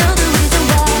know the reason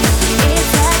why.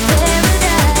 It's like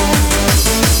paradise.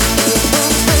 It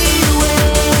won't fade away.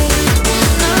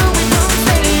 No, it won't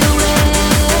fade away.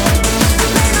 I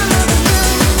lay my love on you.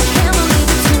 I can't believe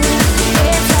it's true.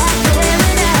 It's like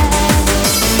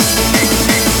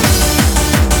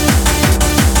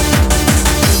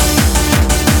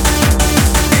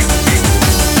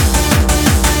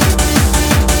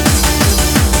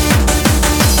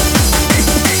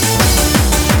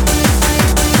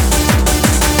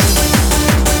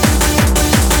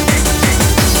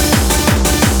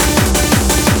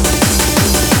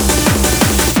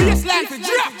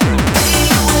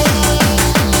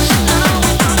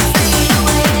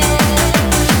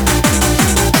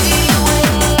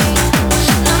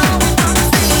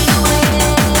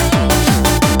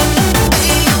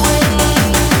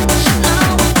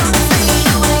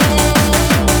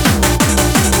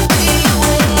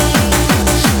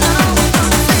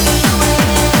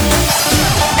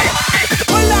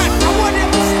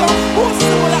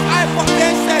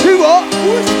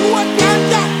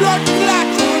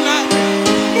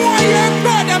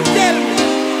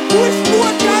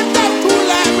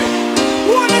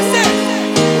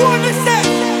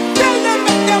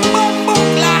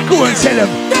Tell them.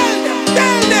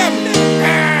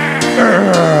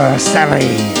 Savvy.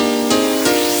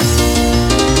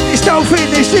 It's Dolphin,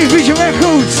 it's New Vision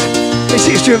Records. It's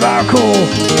History of Alcohol.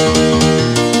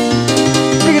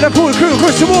 Bringing up all the crew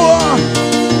across the water.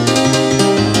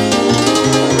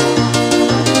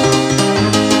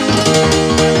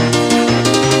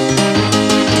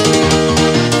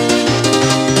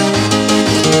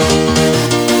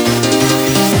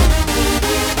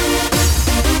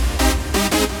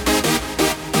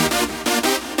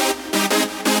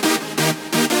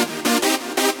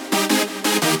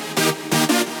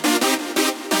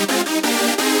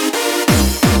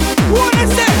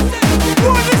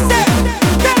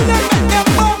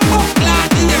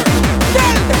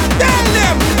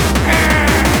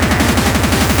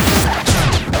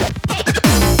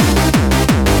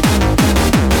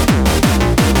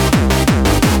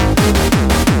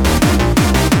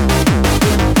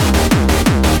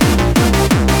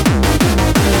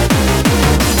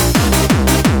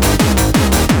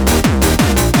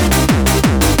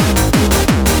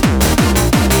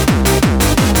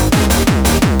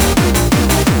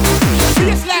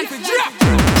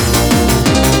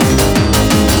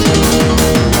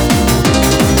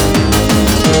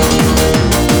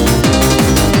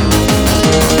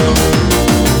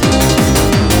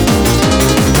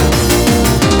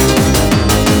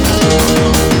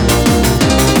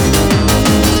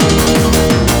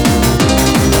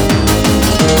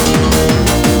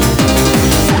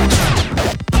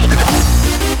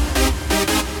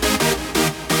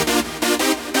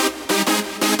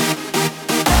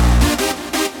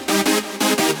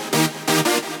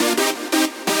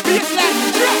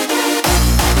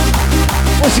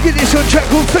 Once again, this on track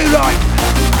called Feel Like.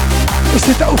 It's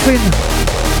the Dolphin.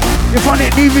 You'll find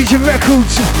it at New Vision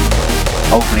Records,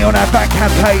 only on our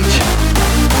Bandcamp page.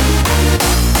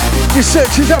 Just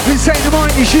search us up in State of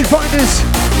Mind, you should find us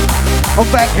on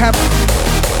Bandcamp.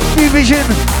 New Vision,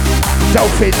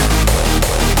 Dolphin.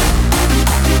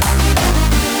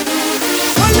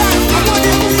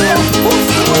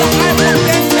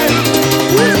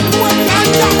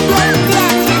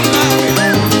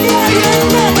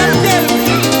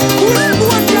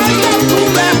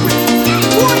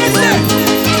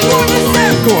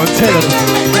 Go on, tell them.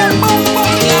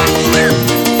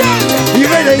 You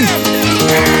ready?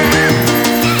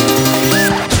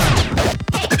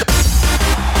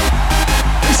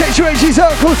 It's HUH's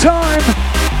Hardcore time.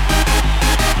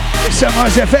 It's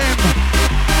Sunrise FM.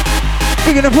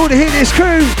 We're going to pull to hear this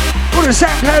crew. All the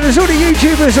SoundClouders, all the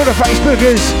YouTubers, all the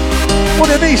Facebookers, all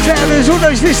the Mixclouders, all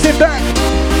those listening back.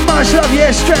 Much love,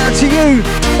 yes, straight out to you.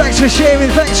 Thanks for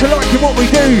sharing, thanks for liking what we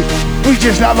do. We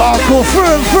just love hardcore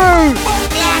through and through.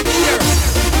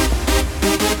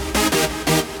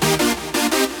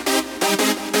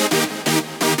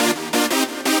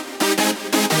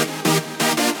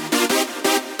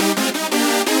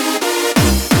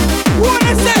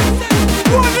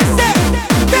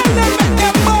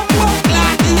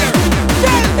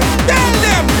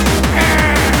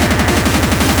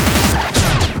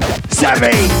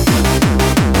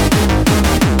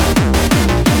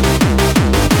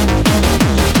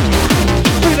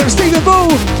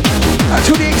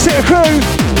 To the Hixxy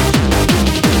crew.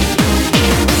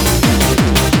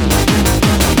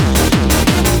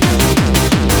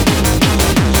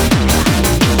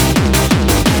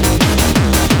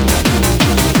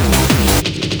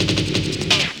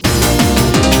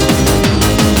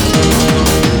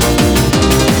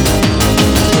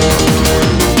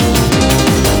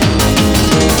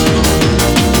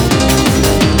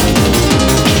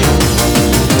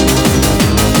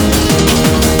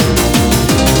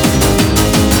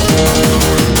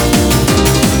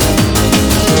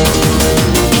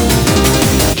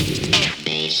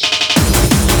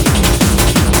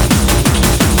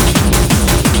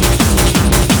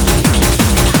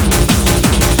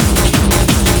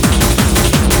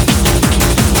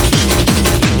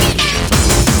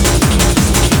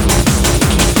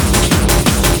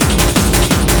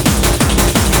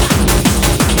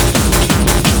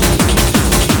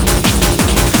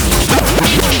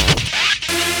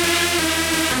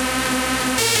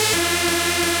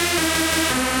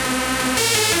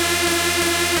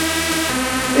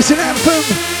 It's an anthem.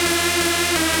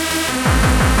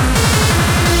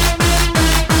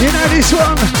 You know this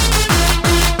one.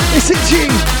 It's Hixxy.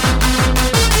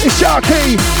 It's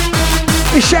Sharkey.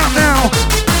 It's Shout Now.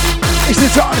 It's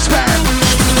the Timespan.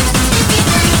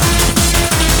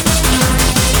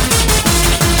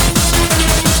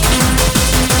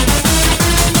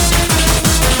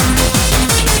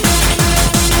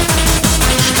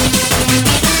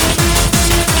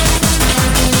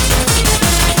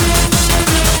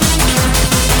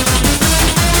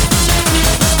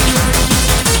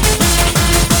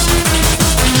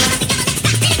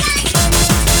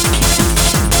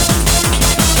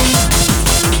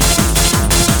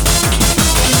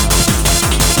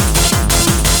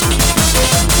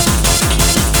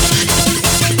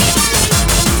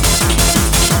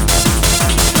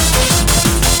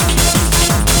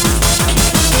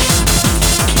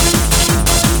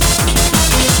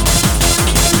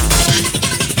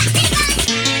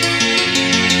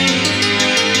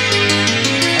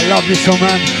 I love this one,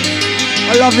 man.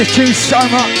 I love this tune so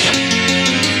much.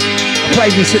 I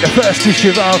played this at the first issue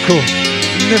of Hardcore.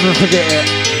 Never forget it.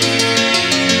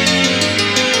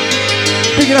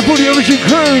 Picking up all the Origin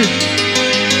crew.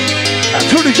 And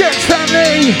to the Jets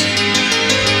family.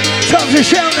 Time to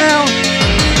shout now.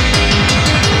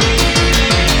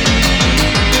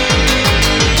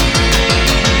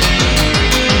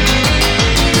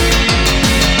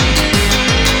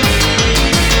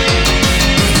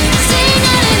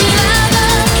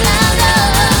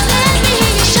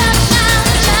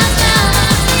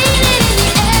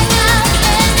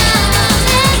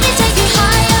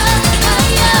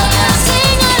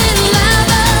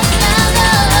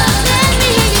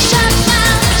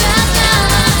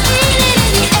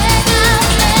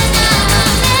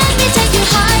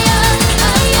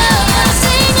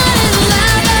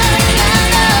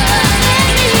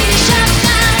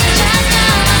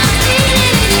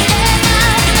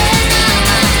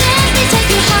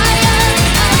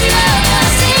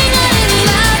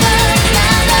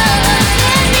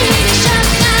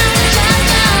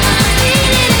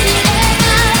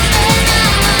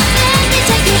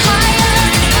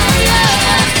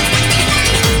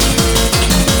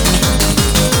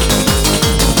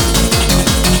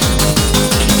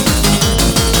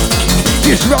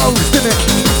 just rolls, doesn't it?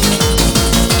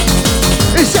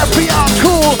 It's that PR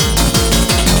core.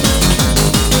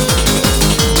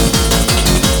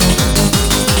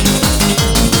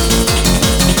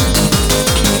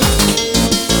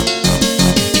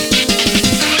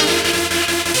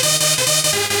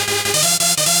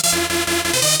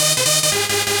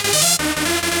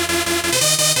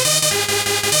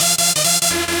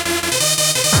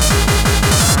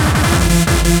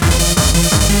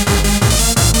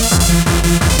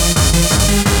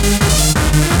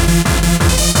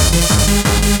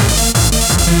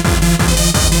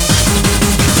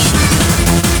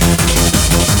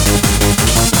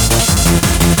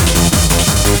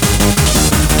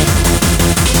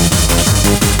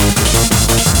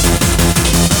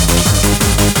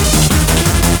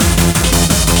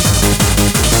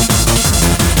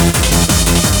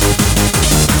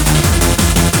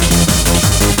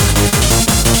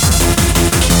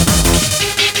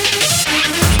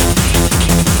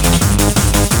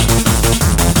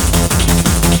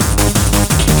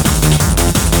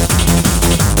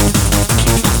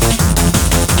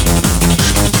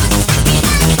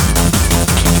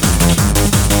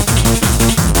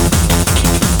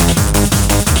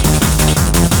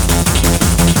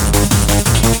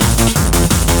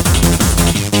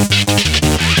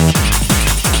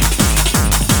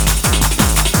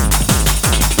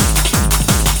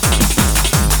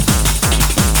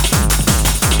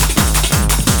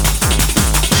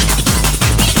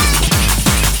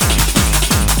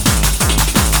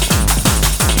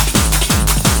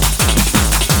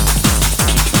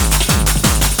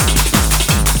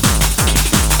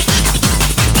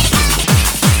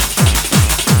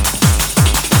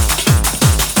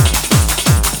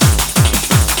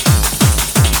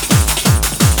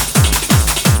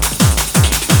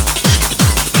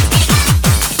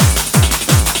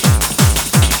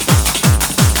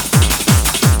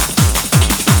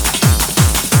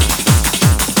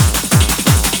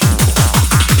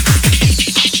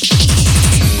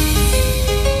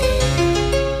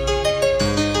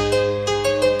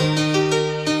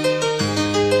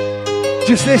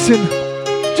 Just listen.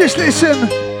 Just listen.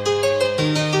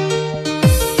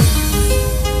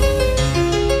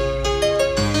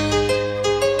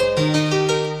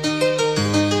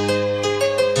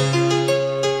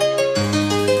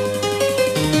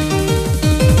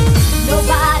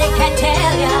 Nobody can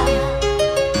tell ya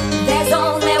there's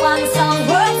only one song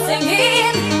worth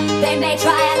singing. They may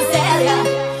try and sell ya,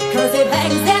 cause it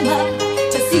hangs them up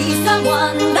to see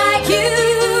someone like you.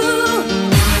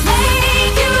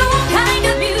 Make your own kind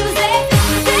of music,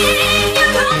 sing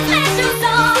your own special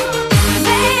song.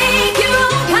 Make your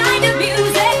own kind of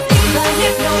music, even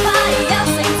if nobody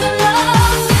else sings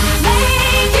along.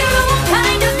 Make your own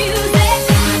kind of music,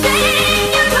 sing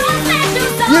your own special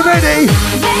song. You ready?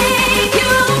 Make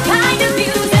your own kind of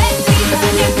music,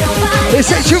 even if nobody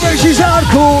It's H.U.H.'s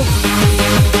hardcore.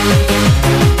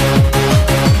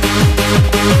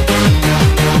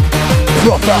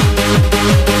 Proper.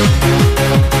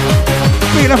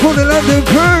 Being up on the London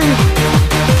crew.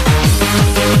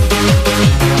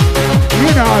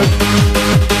 You know.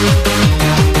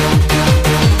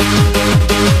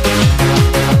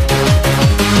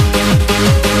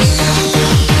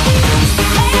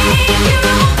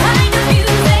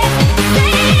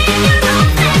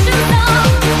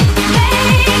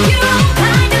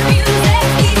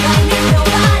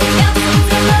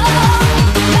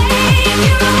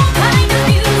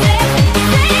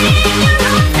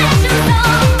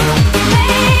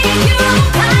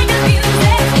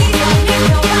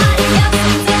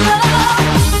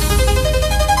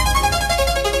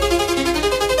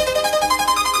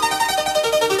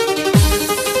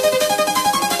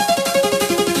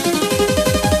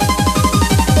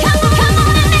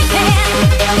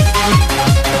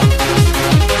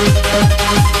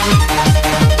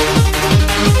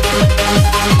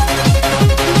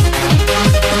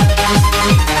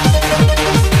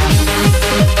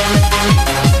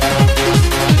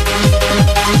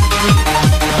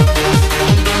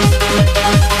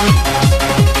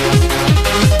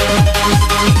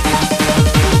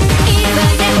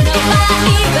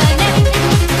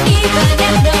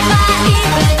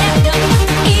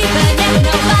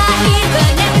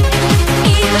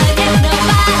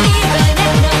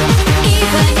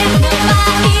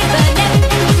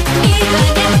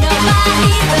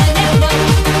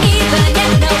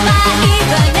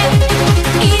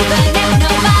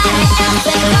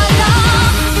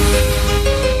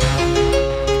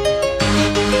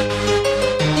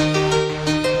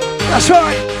 That's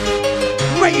right.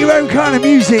 Make your own kind of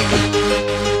music.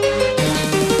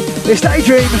 It's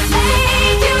Daydream.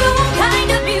 Make your own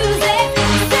kind of music,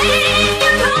 sing your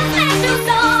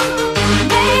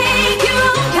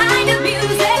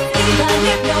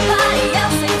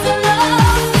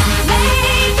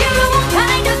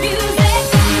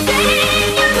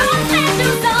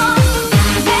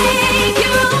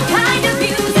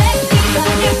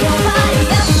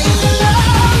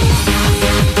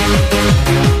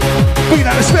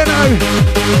up Spenno.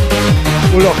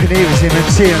 All I can hear is him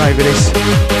MCing over this.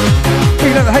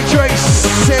 Picking up the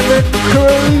HOH7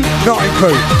 crew, 9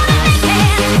 crew.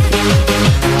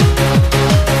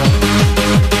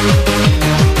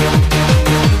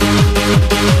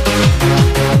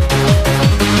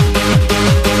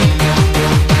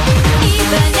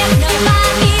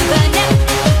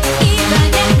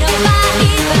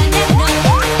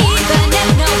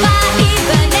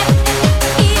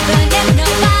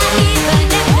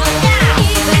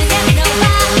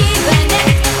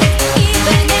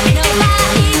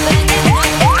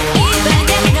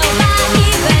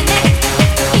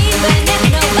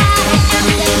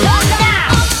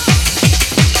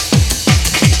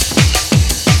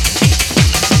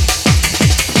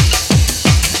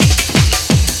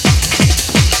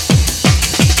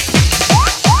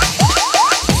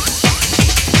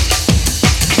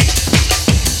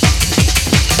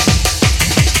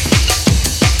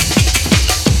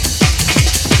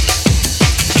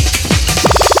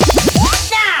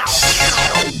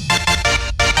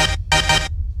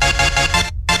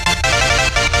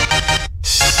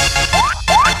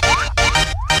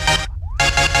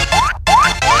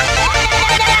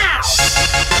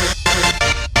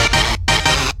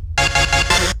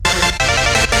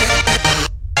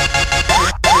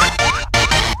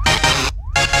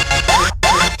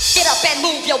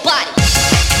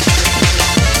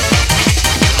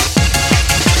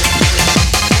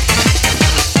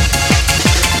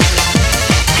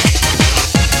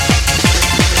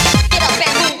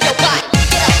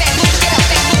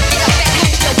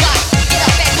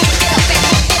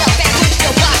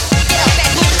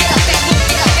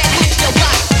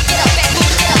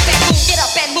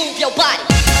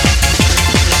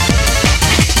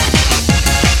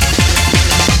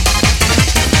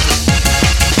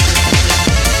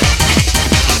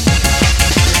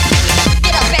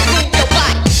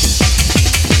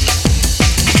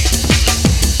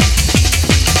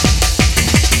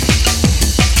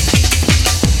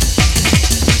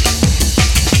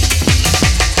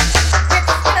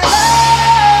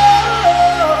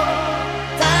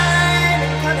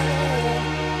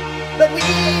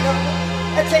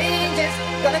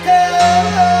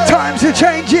 Times are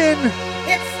changing.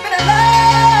 It's been a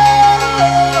long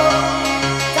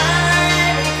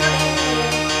time coming,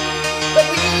 but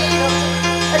we know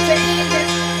a change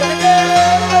is gonna come.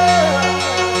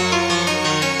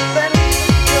 But we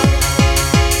know,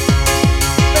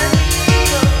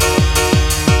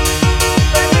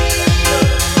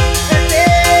 that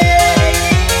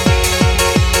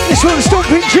This one's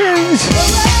Stomping Tunes.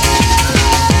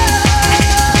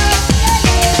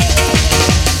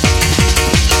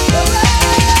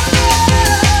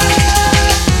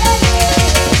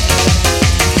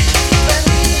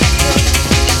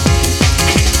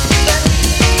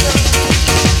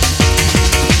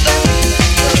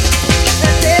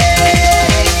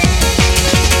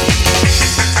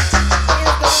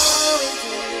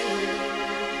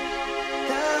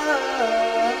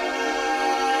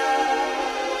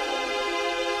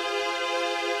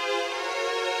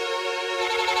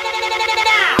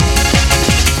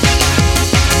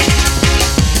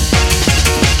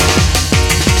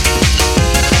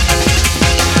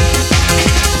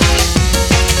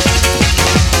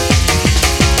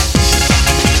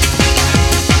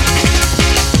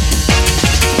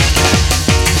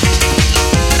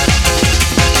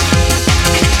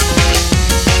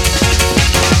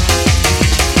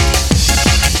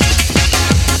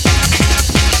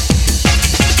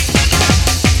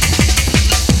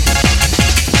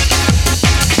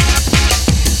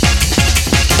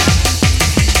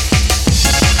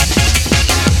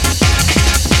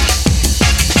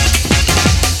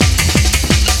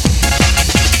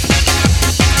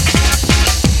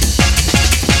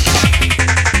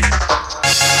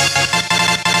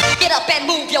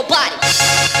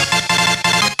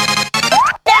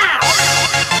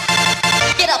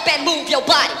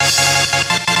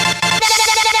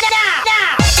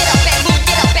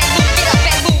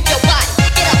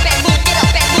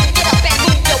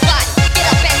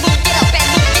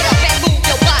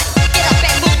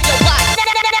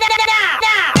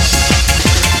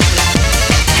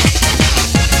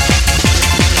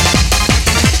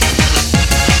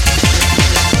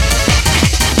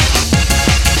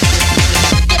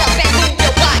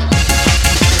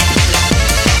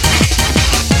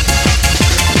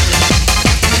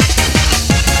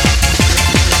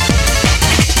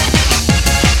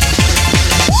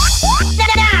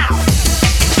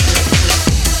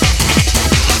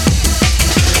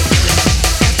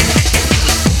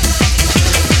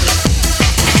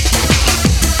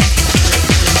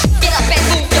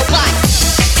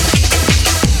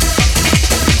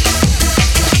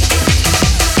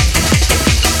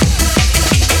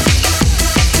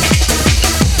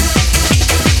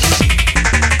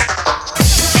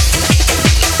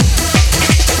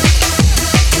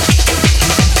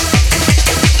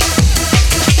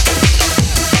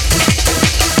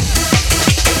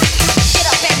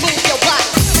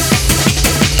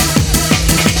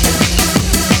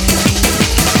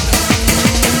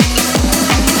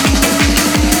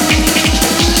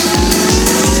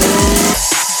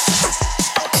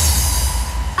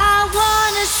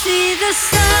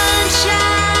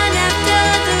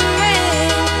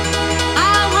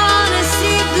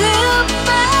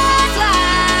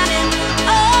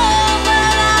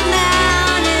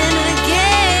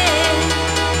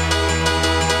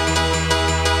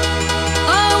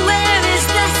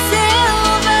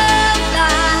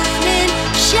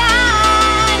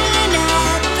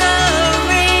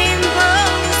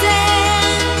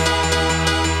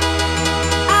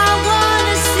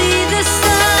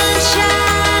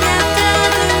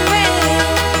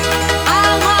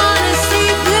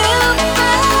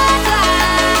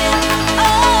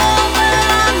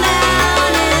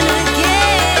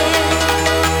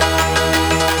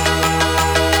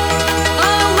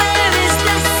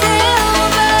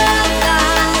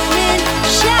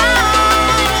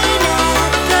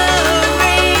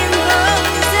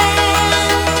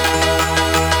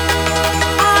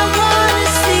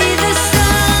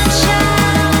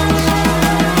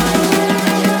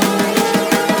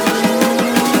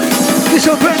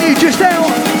 just out.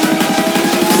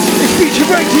 This future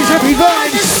breaks his happy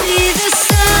vibes. See the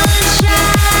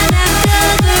sunshine after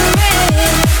the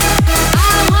rain.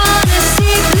 I wanna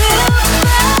see blue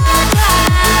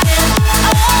flying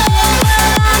over the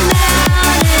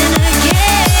mountain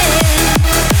again.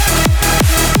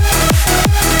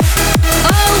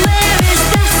 Oh, where is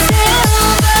the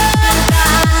silver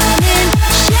lining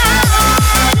shining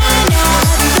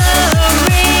at the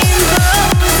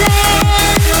rainbow's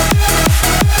end?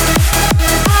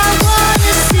 I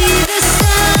wanna see the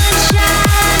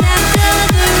sunshine after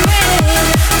the rain.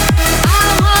 I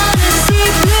wanna see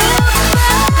blue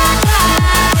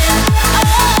flying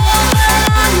over the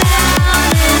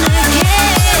mountain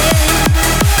again.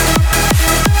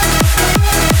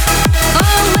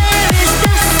 Oh, where is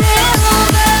the silver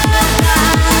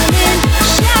lining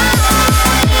shining at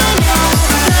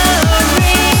the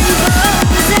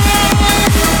rainbow's end?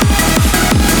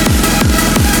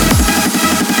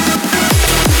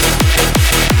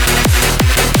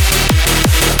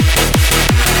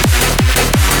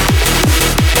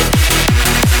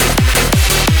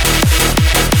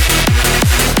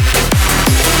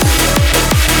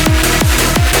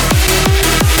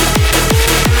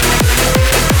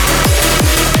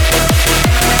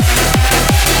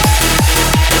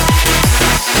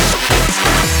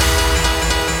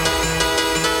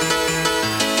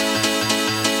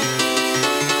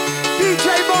 DJ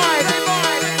Mike,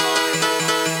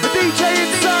 the DJ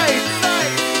inside,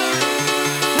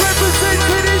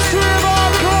 representing history of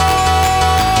hardcore.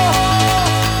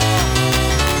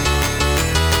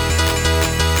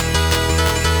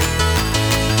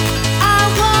 I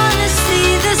wanna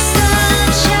see the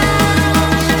sunshine.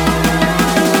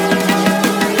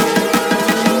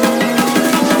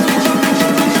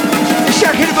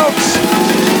 Shack in the box.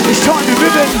 It's time to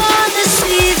ribbon. I wanna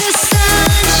see the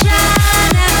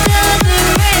sunshine after the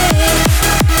rain.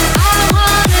 I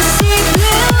wanna see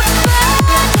blue flying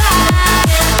over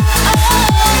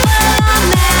the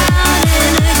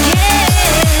mountain again.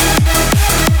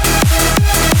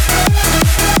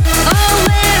 Oh,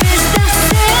 where is the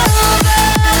silver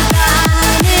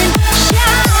lining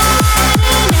shining at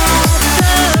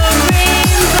the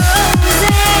rainbow's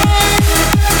end?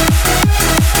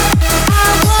 I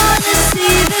wanna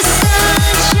see the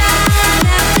sunshine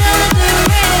after the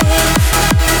rain.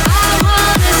 I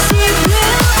wanna see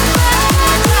blue flying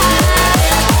over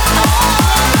the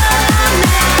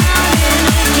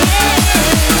mountain again.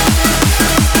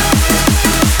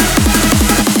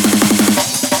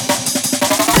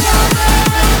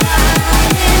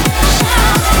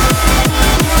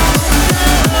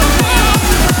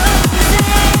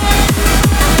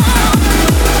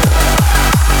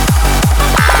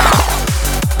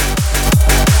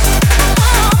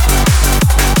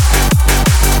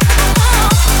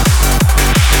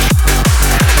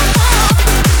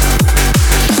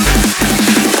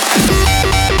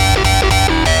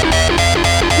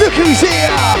 Look who's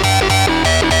here.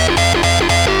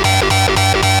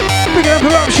 Big up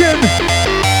eruption.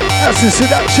 That's the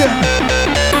seduction.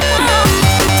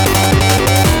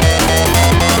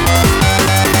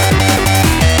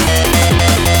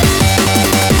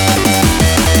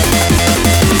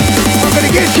 I'm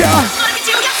gonna get ya.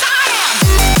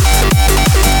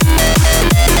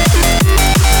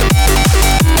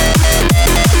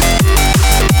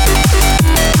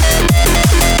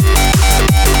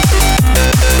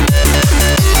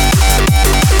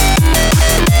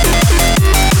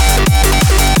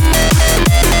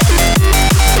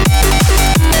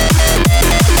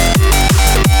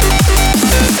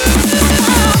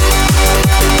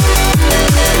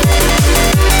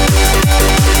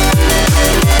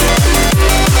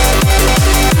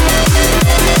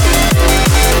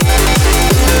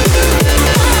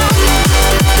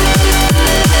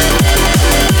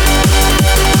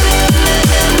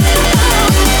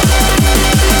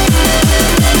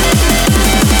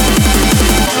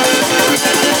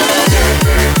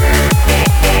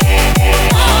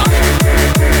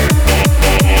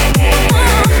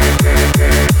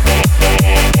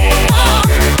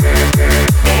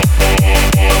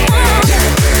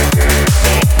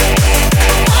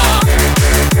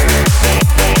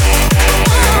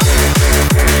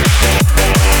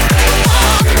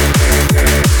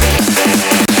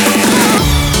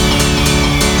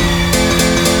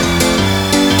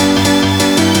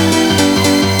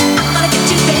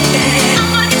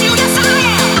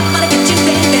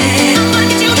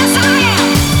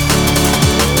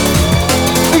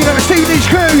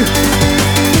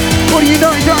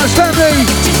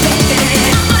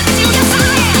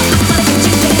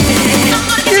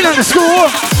 Score.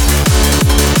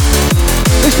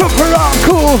 It's proper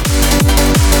hardcore.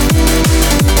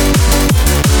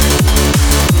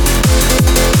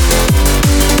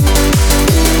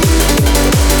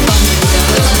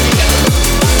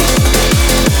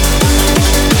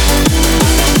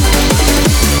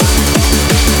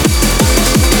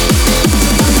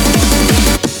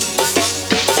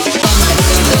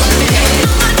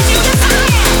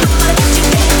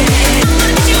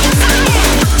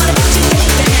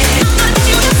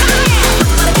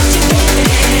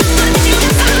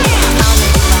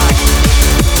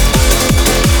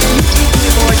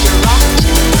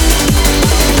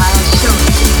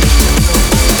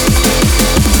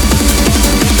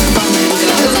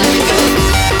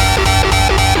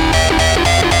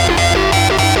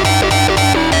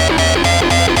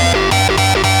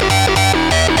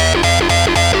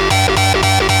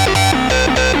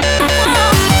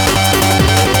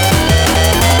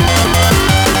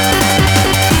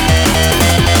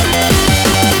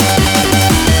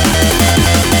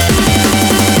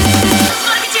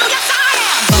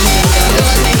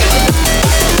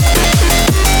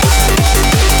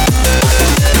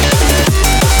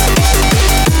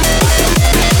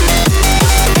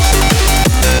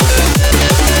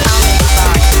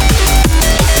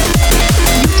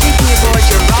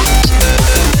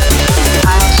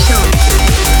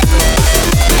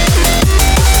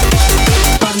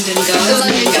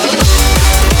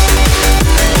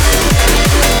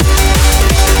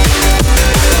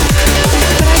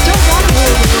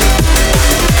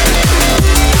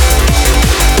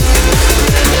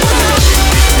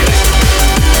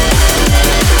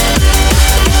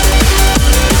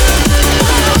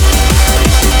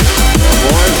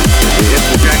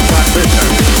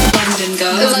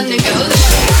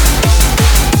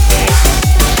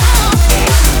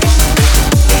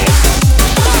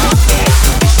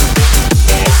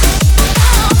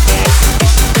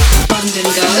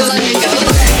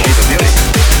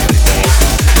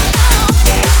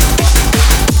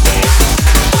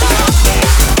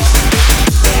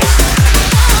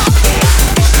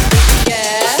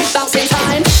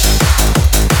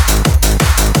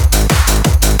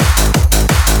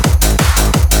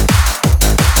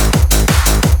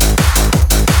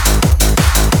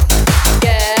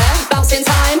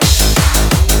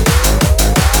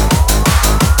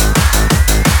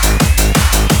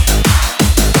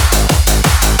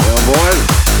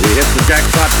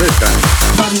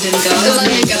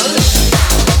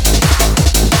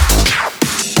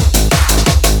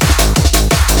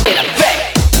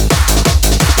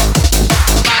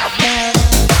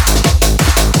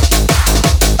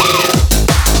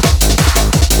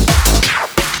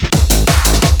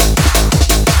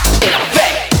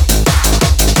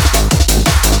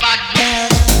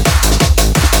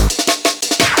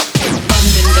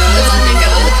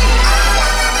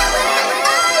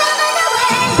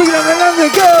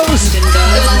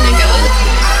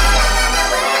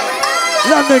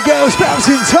 London girls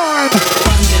bouncing time.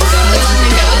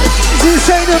 It's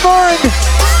insane in mind.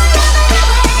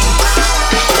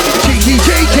 Cheeky.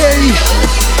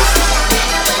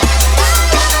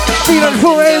 Big up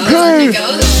 4 AM crew.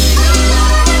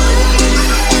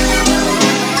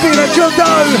 Big up John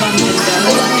Doe.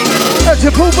 That's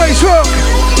a Pool Base Rock.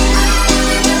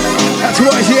 That's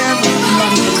YZM.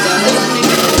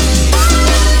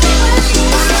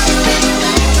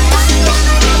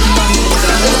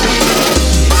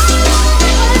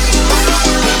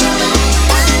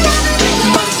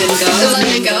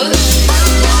 London goes.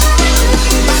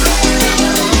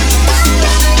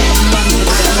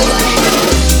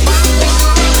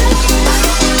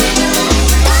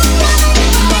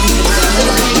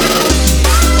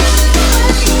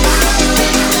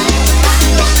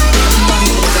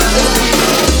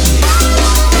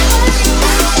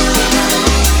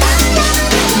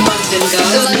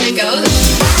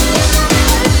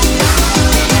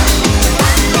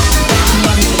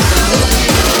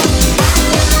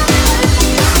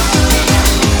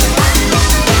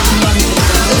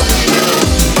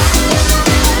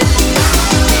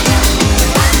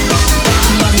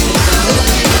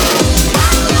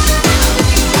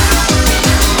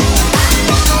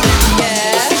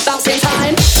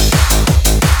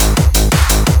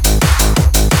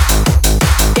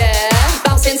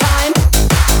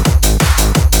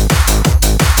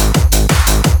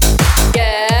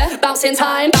 bouncing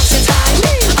time, bouncing time.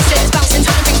 I said it's bouncing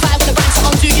time. Bring fire when the ranks are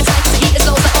on. Do your time 'cause the heat is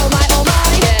low. Like oh my,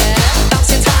 yeah.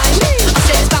 Bouncing time. I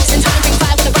said it's bouncing time. Bring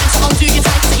fire when the ranks are on. Do your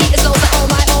time 'cause the heat is low.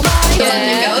 Like oh my,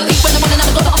 yeah. Peak when I'm on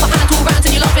another, got the upper hand. Two rounds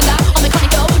and you're loving that. On the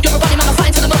cunning go, you're a running man. I'm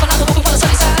flying to the mother land. I'm walking for the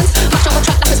sunny sands. Mash up a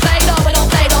track like it's played up. We don't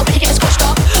play though, but you're getting squashed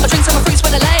up. I drink some fruits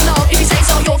when I lay low. If you say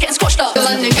so, you're getting squashed up.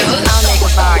 I'll make a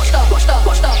bargain.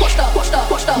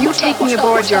 You take me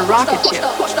aboard your rocket ship.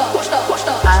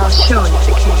 I'll show you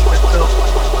the king of gold.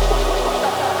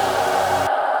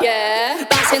 Yeah,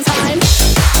 bouncing time.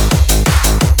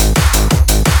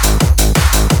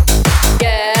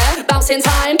 Yeah, bouncing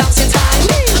time, bouncing time.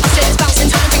 I said it's bouncing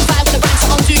time. Bring fire when the ranks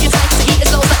are on. Do your time 'cause the heat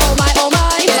is low. Like oh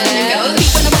my, yeah.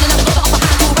 Peak when I'm running out, got the upper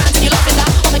hand. Two rounds and you're loving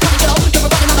that. On the cunning go, you're a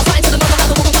running man. I'm flying to the mother land.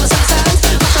 I'm walking for the sunny sands.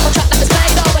 Mash up a track like it's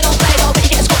played though. We don't play though, but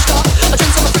you're getting squashed up. I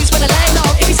drink some fruits when I lay low.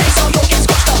 If you say so, you're getting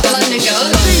squashed up. London goes.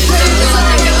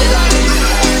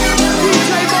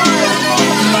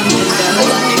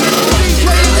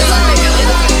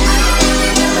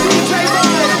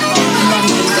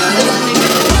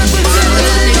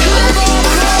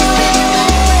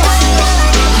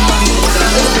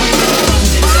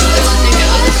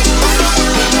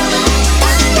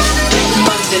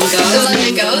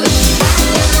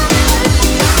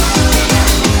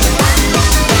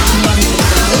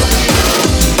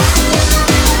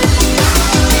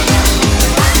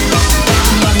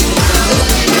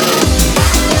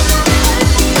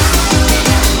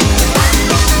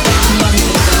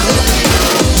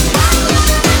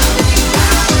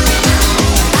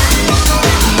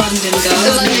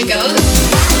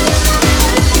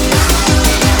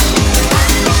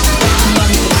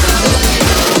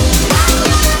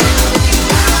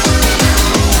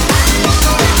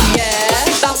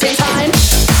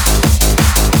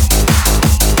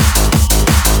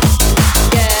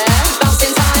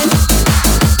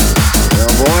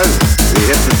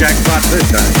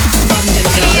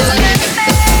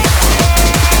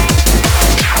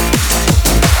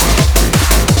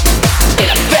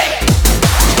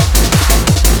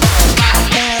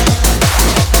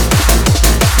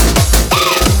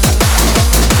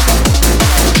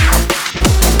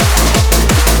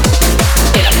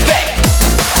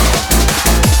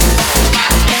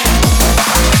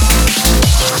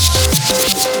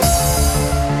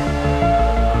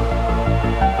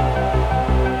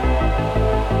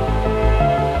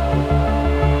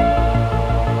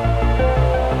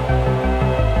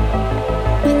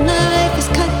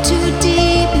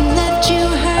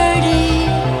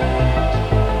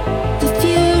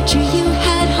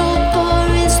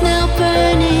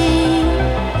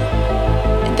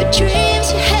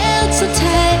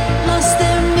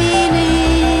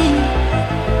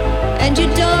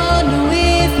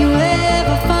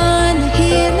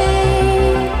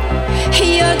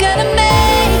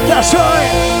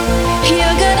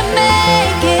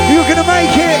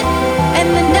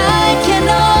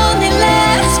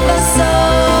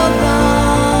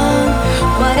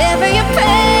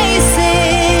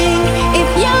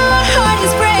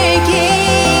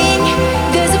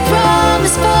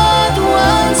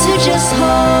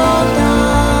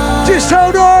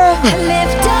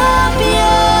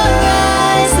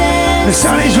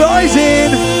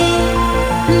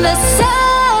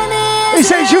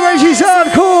 This ain't your Reggie's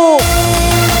hardcore.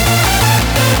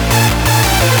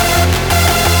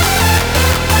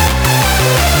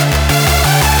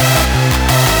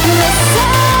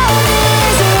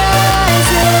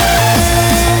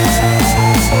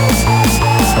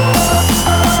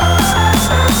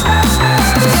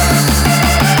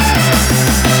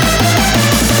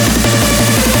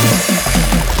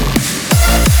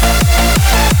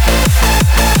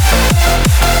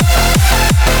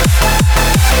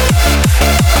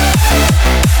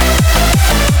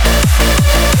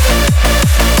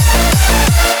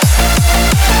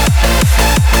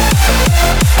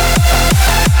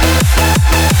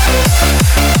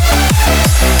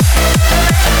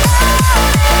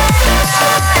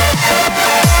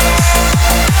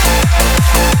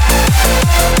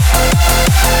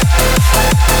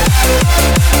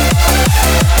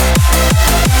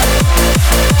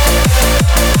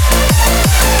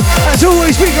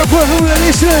 Big up for all the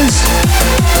listeners,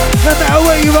 no matter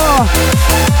where you are,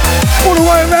 all the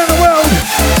way around the world,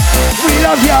 we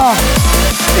love ya,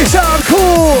 it's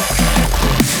hardcore.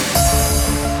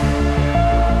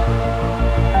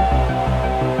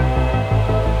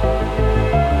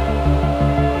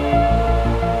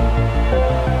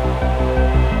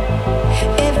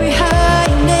 Every high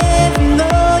and every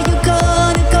low you're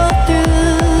gonna go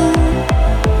through,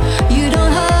 you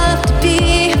don't have to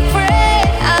be afraid,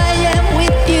 I am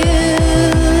with you.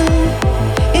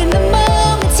 In the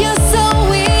moments you're so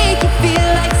weak, you feel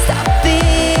like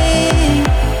stopping.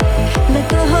 Let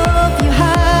the hope you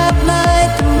have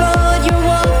light the road you're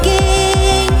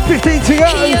walking. 15 to go.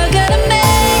 You're gonna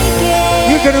make it.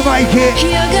 You're gonna make it.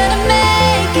 You're gonna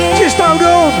make it. Just hold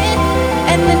on.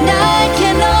 And the night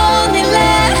can only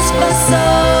last for so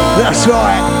long. That's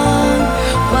right.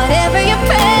 Whatever you're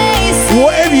facing,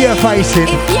 Whatever you're facing,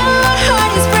 if your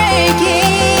heart is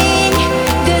breaking,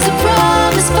 there's a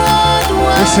promise for the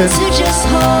ones listen, who just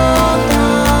hold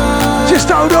on. just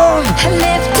hold on.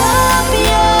 Lift up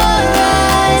your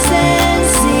eyes and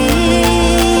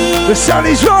see. The sun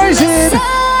is rising. The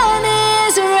sun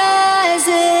is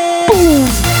rising. Boom.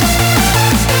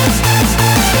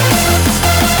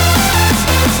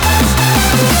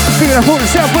 Big up all the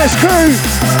Southwest crew.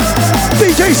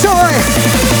 DJ Sai.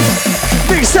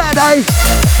 Big Saturday.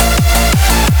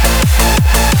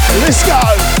 Let's go.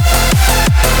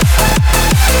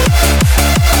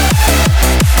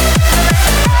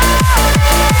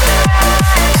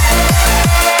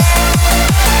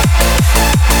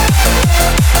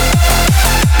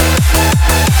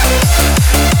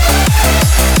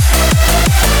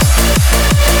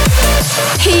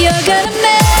 You're gonna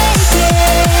make it.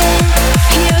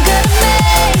 You're gonna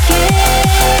make it.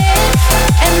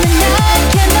 And the night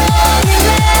can only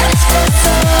last for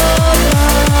so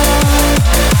long.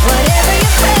 Whatever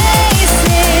you're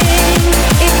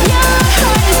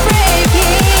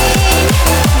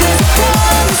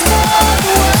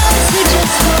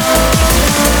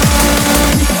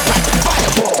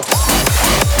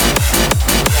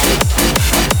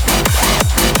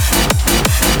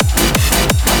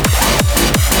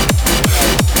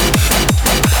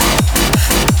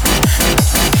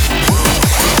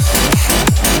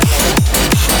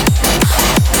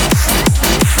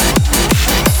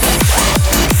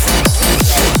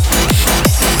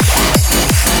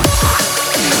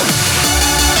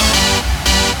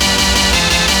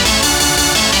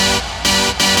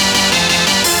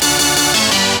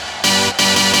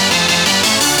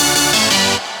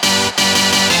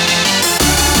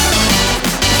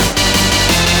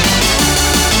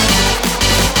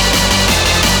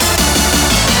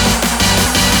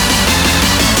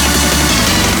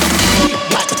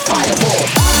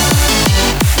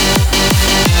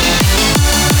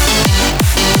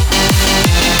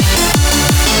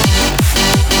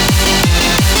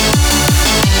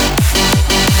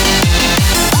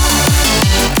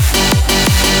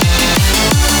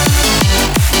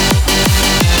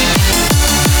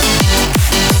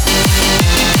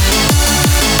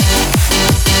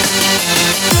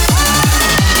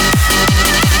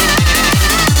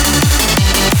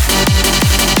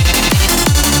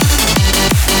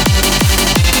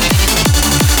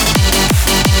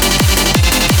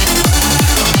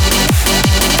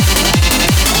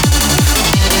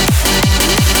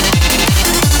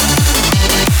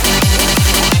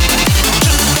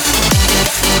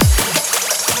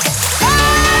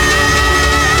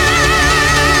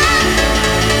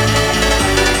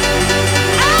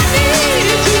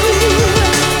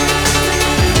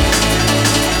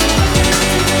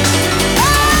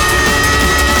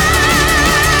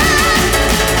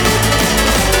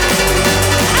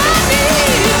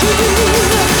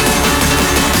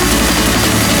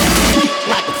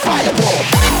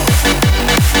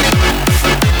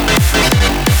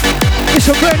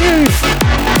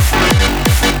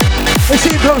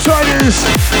Cyclops Riders.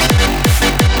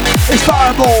 It's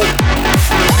Fireball.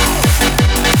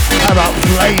 How about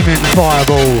Flaming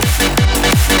Fireball?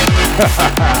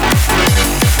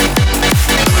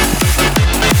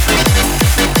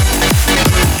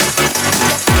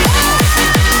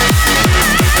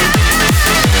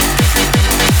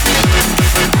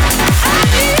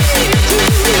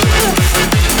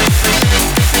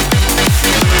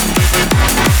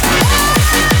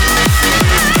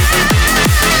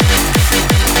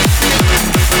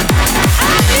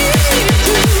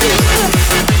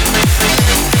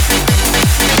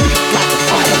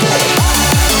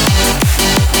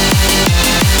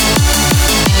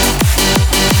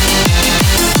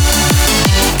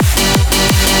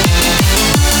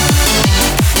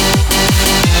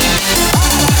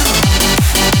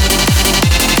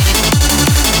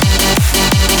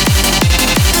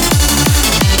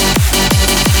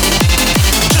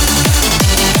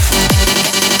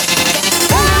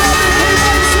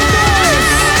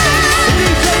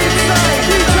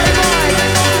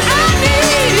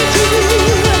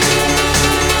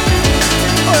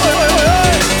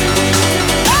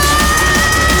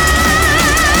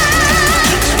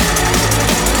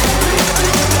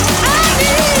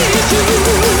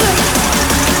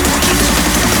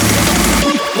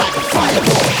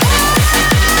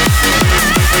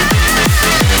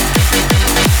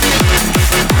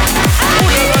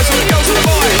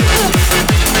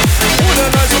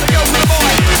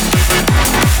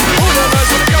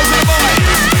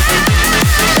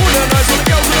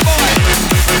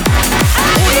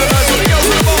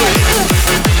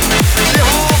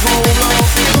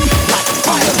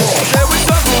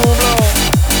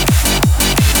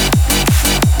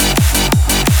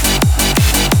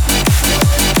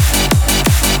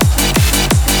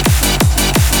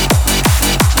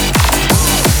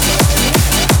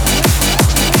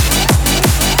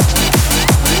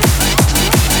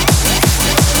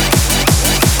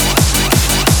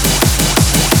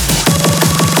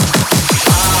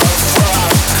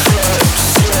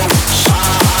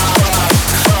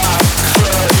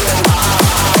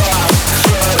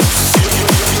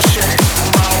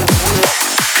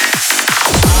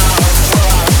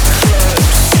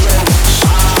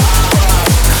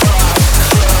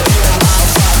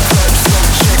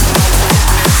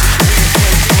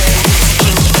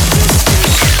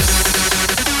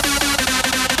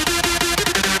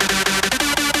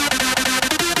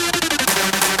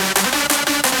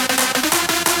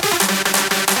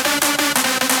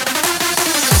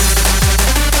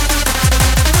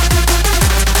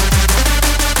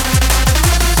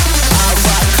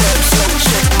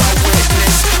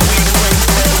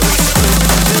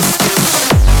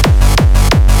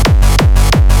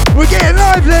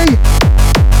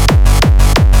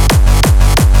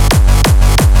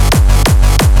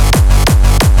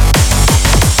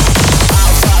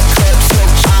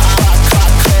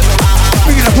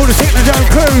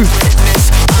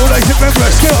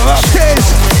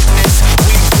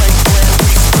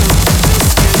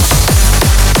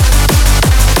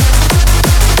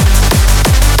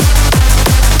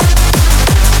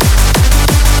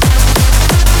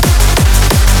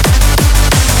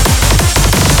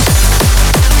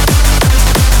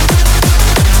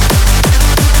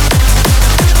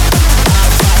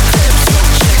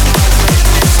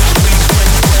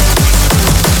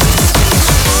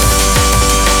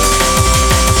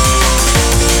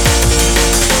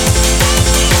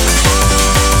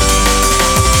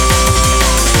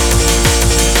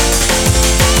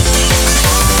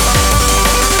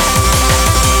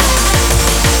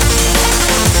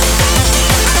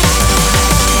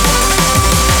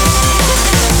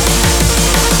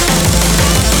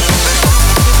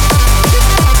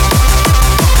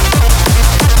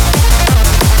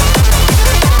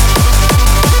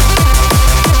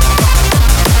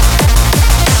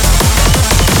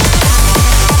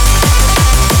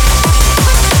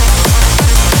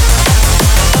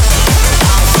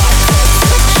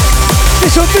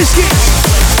 Biscuits.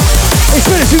 It's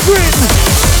Menace and Grin.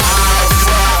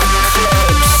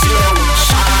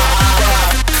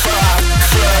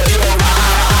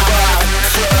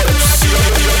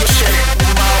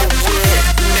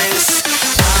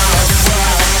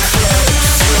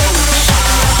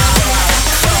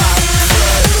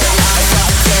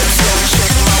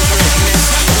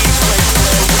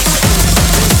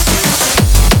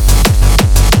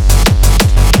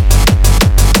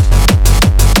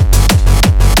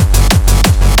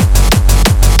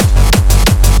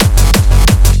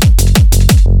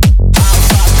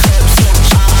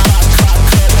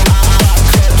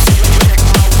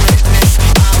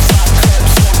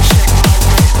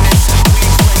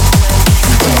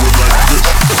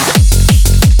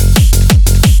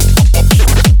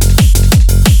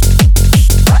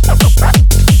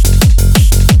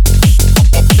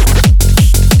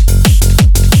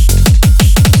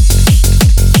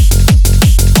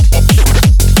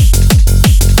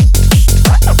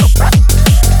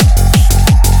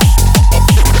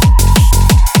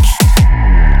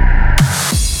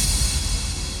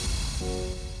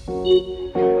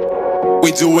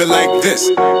 do it like this.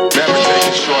 Never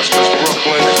taking shorts, cause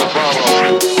Brooklyn is a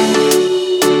problem.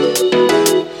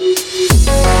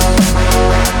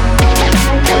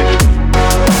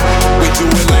 We do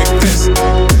it like this,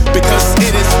 because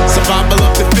it is survival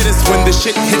of the fittest. When the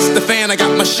shit hits the fan, I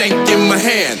got my shank in my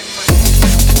hand.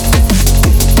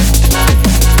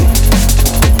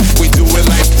 We do it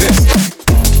like this.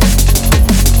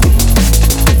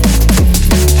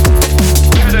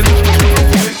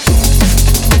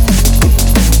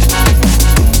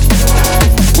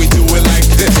 We do it like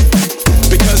this,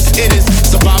 because it is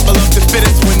survival of the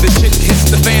fittest. When the shit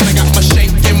hits the fan, I got my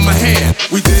shank in my hand.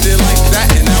 We did it like that,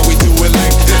 and now we do it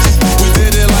like this. We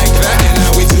did it like that, and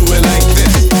now we do it like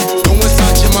this. Go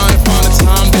inside your mind and find a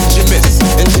time that you miss,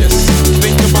 and just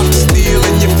think about the steel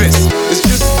in your fist. It's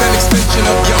just an extension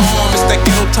of your arm. It's that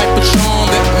ghetto type of charm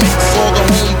that makes all the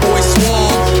homeboys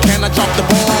swarm. Can I drop the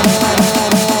bomb?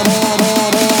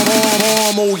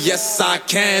 Oh yes I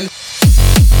can.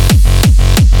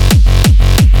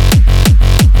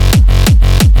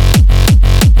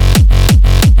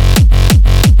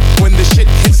 When the shit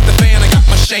hits the fan, I got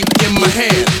my shank in my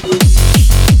hand.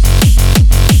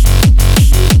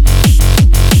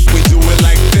 We do it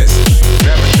like this.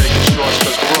 Never taking shorts,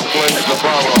 cause Brooklyn is the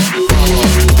problem.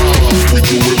 We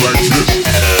do it like this.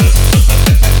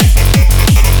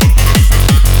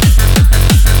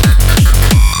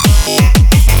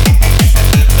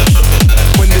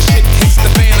 When the shit hits the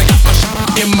fan, I got my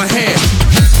shit in my hand.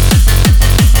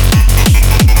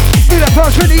 Do that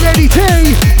fast, ready, lady T.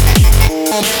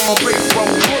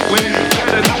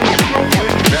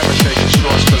 Never taking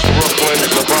shorts, cause Brooklyn is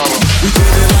the problem. We did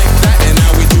it like that, and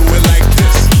now we do it like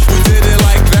this. We did it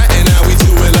like that, and now we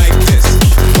do it like this.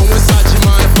 Go inside your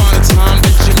mind and find a time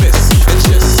that you miss, and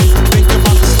just think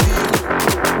about the steel.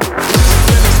 Just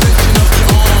an extension of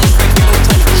your arms, that ghetto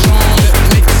type of charm that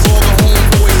makes all the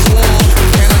homeboys swarm.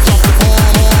 Can I drop the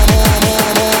bomb?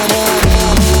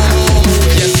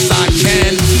 Yes I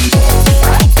can.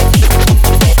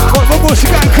 Right, one more to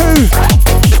go, crew.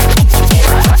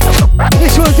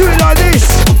 This one, do it like this.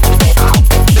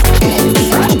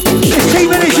 It's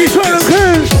T-Menace, this one,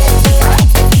 crew.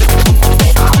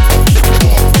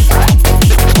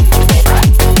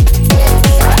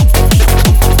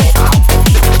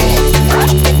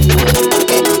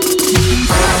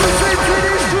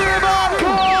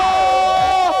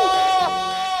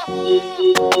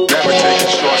 Never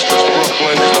taking shorts, cause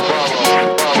Brooklyn is the problem.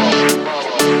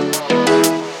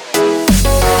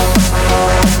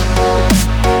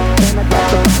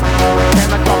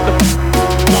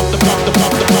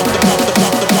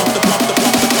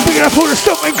 Big up all the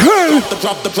stomping crew.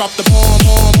 Drop the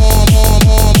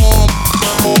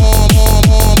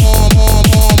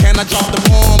Can I drop the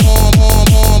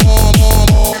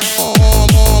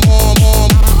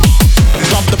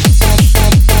Drop the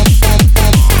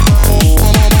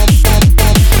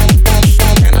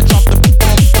Can I drop the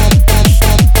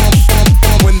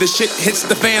When the shit hits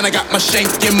the fan, I got my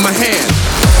shank in my hand.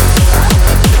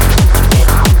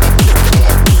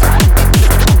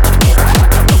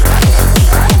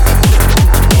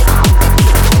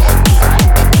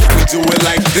 Do it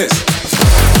like this.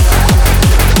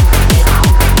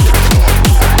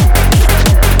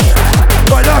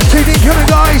 Right, last two incoming,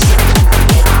 guys.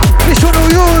 This one all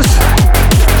yours.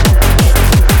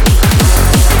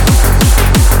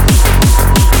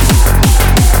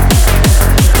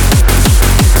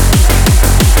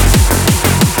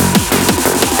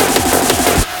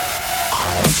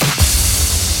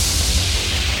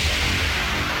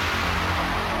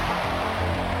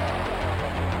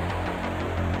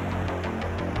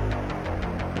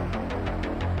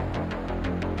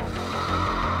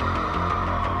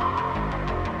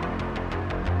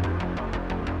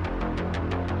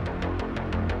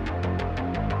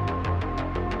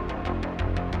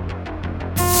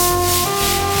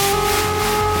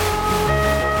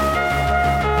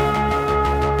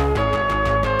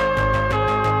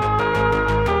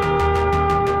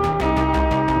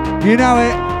 You know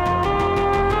it.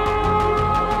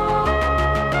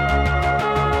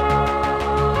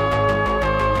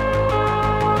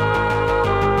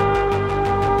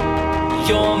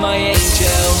 You're my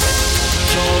angel.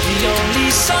 You're the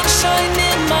only sunshine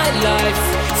in my life.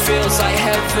 Feels like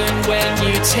heaven when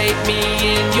you take me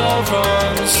in your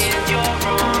arms.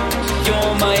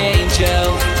 You're my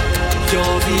angel.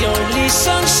 You're the only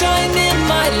sunshine in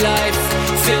my life.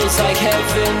 Feels like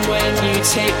heaven when you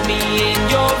take me in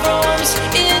your arms.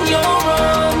 In your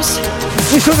arms.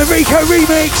 This on the Riko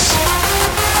remix.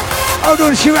 Hold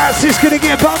on, Shiraz, it's gonna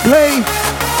get bumpy.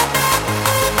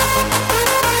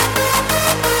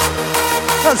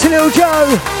 That's a little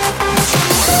Joe.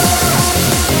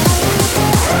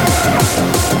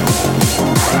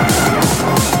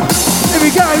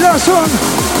 last one.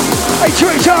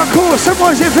 HOH Hardcore,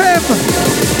 Sunrise FM.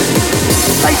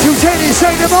 8 till 10 in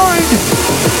State of Mind.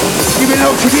 You've been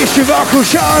locked to the History of Hardcore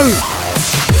show.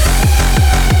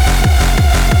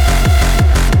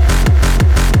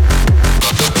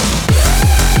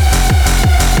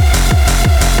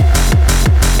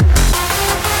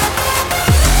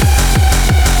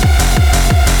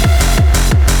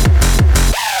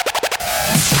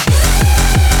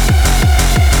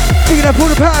 Picking up all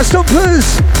the power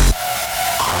stompers.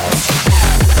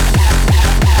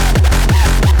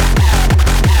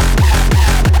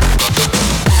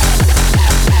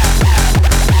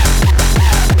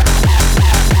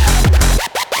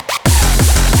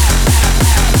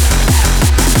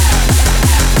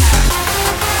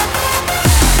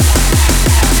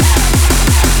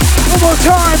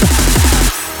 Time,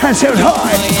 hands held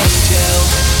high.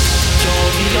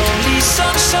 You're the only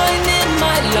sunshine in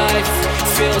my life.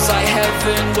 Feels like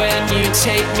heaven when you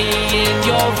take me in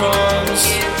your arms.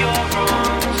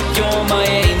 You're my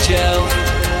angel.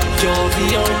 You're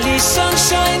the only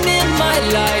sunshine in my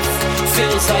life.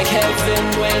 Feels like heaven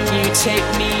when you take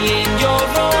me in your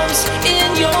arms. In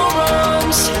your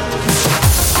arms.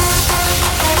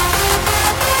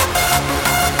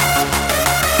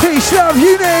 Peace, love,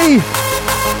 unity.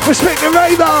 Respect the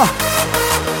raver.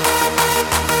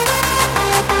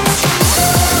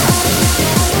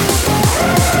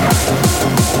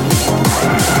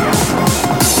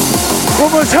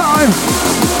 One more time.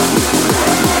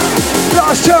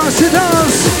 Last chance to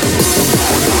dance.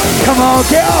 Come on,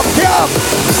 get up, get up.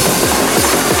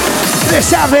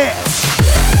 Let's have it.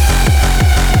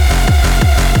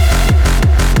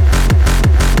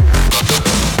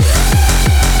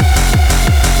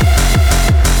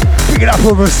 Pick it up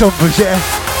all the stompers, yeah?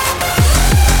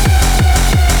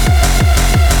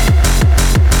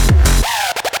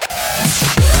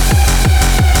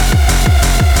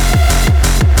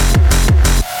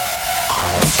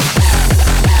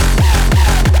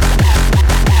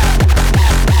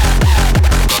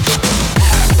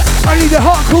 Only the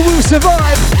hardcore will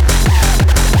survive.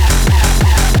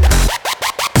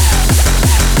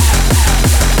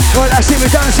 Right, that's it, we're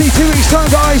done. See you 2 weeks time,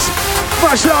 guys.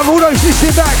 Much love, all those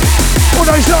listening back, all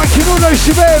those liking, all those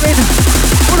sharing,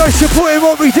 all those supporting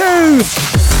what we do.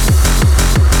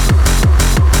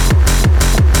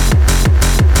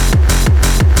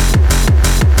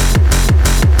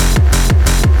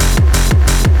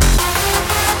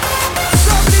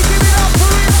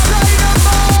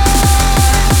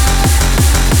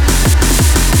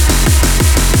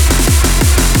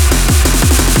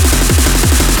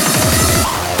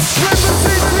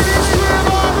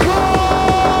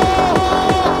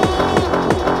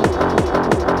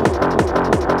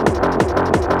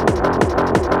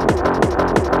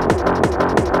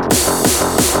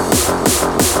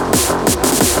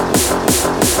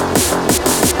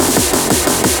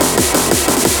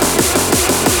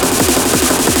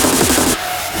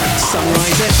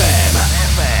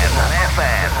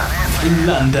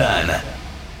 London.